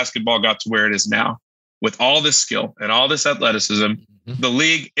how basketball got to where it is now, with all this skill and all this athleticism, the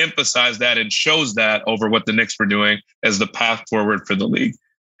league emphasized that and shows that over what the Knicks were doing as the path forward for the league.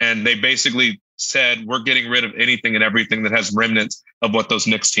 And they basically said, we're getting rid of anything and everything that has remnants of what those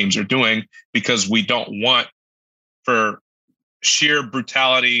Knicks teams are doing, because we don't want for sheer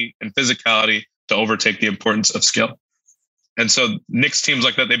brutality and physicality to overtake the importance of skill. And so Knicks teams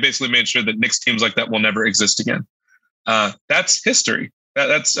like that, they basically made sure that Knicks teams like that will never exist again. That's history.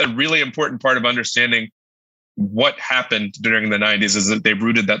 That's a really important part of understanding what happened during the 90s, is that they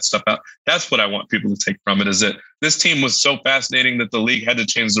rooted that stuff out. That's what I want people to take from it, is that this team was so fascinating that the league had to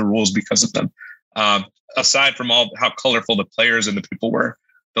change the rules because of them. Aside from all how colorful the players and the people were,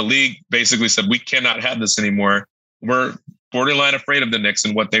 the league basically said, we cannot have this anymore. We're borderline afraid of the Knicks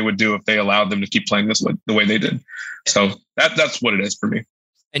and what they would do if they allowed them to keep playing this the way they did. So that's what it is for me.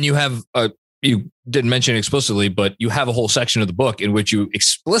 And you have you didn't mention it explicitly, but you have a whole section of the book in which you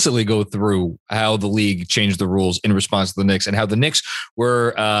explicitly go through how the league changed the rules in response to the Knicks, and how the Knicks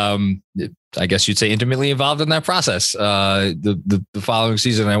were, I guess you'd say, intimately involved in that process. The following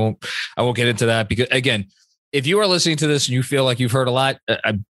season, I won't get into that, because again, if you are listening to this and you feel like you've heard a lot,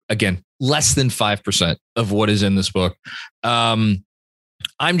 again, less than 5% of what is in this book. I'm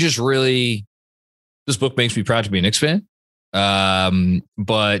just really, this book makes me proud to be a Knicks fan.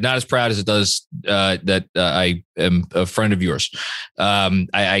 But not as proud as it does that I am a friend of yours.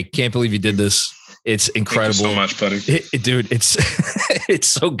 I can't believe you did this. It's incredible. Thank you so much, buddy. Dude, it's it's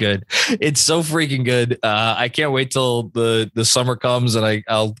so good. It's so freaking good. I can't wait till the summer comes and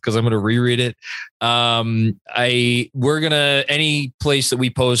because I'm gonna reread it. We're gonna, any place that we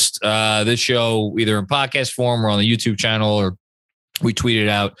post this show, either in podcast form or on the YouTube channel, or we tweet it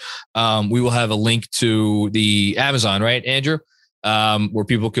out, we will have a link to the Amazon, right, Andrew? Where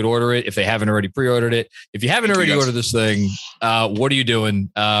people could order it if they haven't already pre-ordered it. If you haven't already ordered this thing, what are you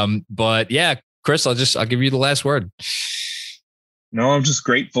doing? But yeah, Chris, I'll give you the last word. No, I'm just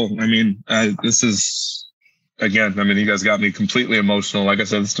grateful. I mean, this is, again, I mean, you guys got me completely emotional. Like I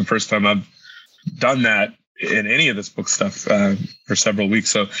said, it's the first time I've done that in any of this book stuff for several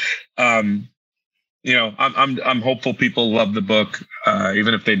weeks. So, you know, I'm hopeful people love the book,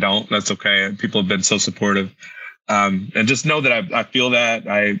 even if they don't. That's okay. People have been so supportive, and just know that I feel that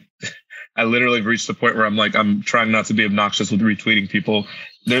I literally have reached the point where I'm like, I'm trying not to be obnoxious with retweeting people.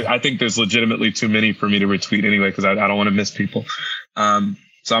 I think there's legitimately too many for me to retweet anyway, because I don't want to miss people.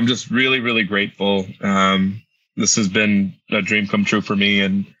 So I'm just really, really grateful. This has been a dream come true for me,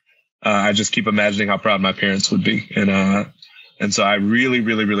 and I just keep imagining how proud my parents would be. And so I really,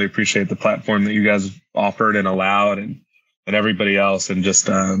 really, really appreciate the platform that you guys offered and allowed, and everybody else, and just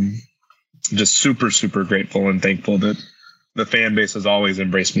super, super grateful and thankful that the fan base has always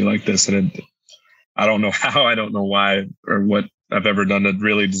embraced me like this. And I don't know how, I don't know why, or what I've ever done to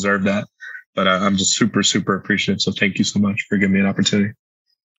really deserve that, but I'm just super, super appreciative. So thank you so much for giving me an opportunity.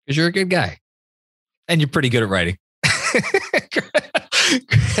 Because you're a good guy and you're pretty good at writing.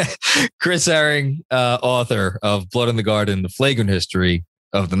 Chris Herring, author of Blood in the Garden, The Flagrant History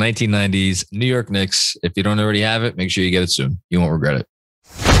of the 1990s New York Knicks. If you don't already have it, make sure you get it soon. You won't regret it.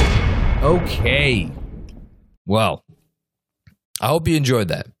 Okay. Well, I hope you enjoyed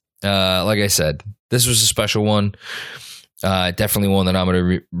that. Like I said, this was a special one. Definitely one that I'm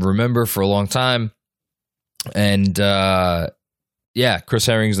going to remember for a long time. And yeah, Chris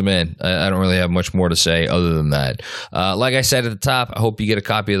Herring's the man. I don't really have much more to say other than that. Like I said at the top, I hope you get a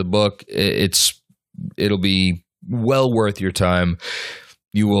copy of the book. It'll be well worth your time.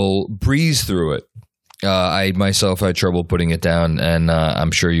 You will breeze through it. I myself had trouble putting it down, and I'm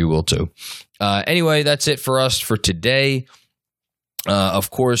sure you will too. Anyway, that's it for us for today. Of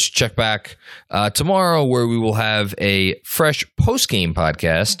course, check back tomorrow where we will have a fresh post-game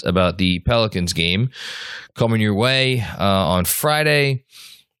podcast about the Pelicans game coming your way on Friday.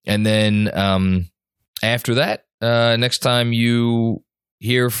 And then after that, next time you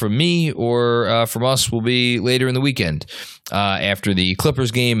hear from me or from us will be later in the weekend after the Clippers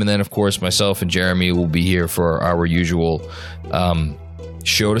game. And then, of course, myself and Jeremy will be here for our usual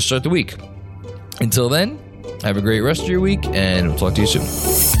show to start the week. Until then, have a great rest of your week, and we'll talk to you soon.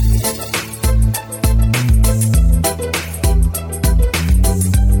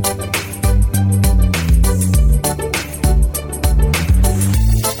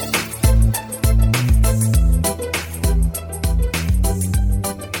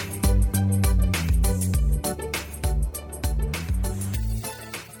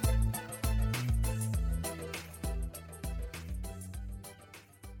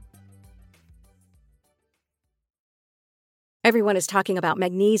 Everyone is talking about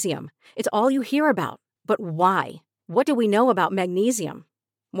magnesium. It's all you hear about. But why? What do we know about magnesium?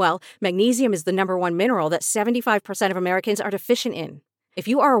 Well, magnesium is the number one mineral that 75% of Americans are deficient in. If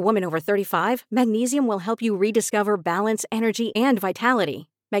you are a woman over 35, magnesium will help you rediscover balance, energy, and vitality.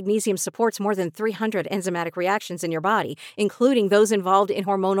 Magnesium supports more than 300 enzymatic reactions in your body, including those involved in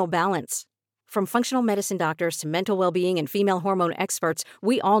hormonal balance. From functional medicine doctors to mental well-being and female hormone experts,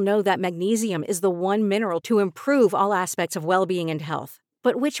 we all know that magnesium is the one mineral to improve all aspects of well-being and health.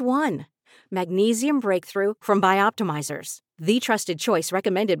 But which one? Magnesium Breakthrough from Bioptimizers, the trusted choice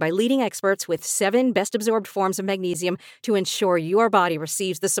recommended by leading experts with 7 best-absorbed forms of magnesium to ensure your body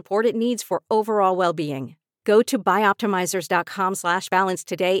receives the support it needs for overall well-being. Go to bioptimizers.com/balance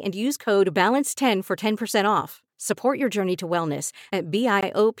today and use code BALANCE10 for 10% off. Support your journey to wellness at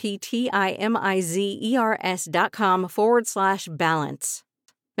bioptimizers.com/balance.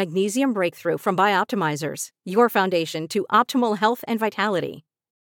 Magnesium Breakthrough from Bioptimizers, your foundation to optimal health and vitality.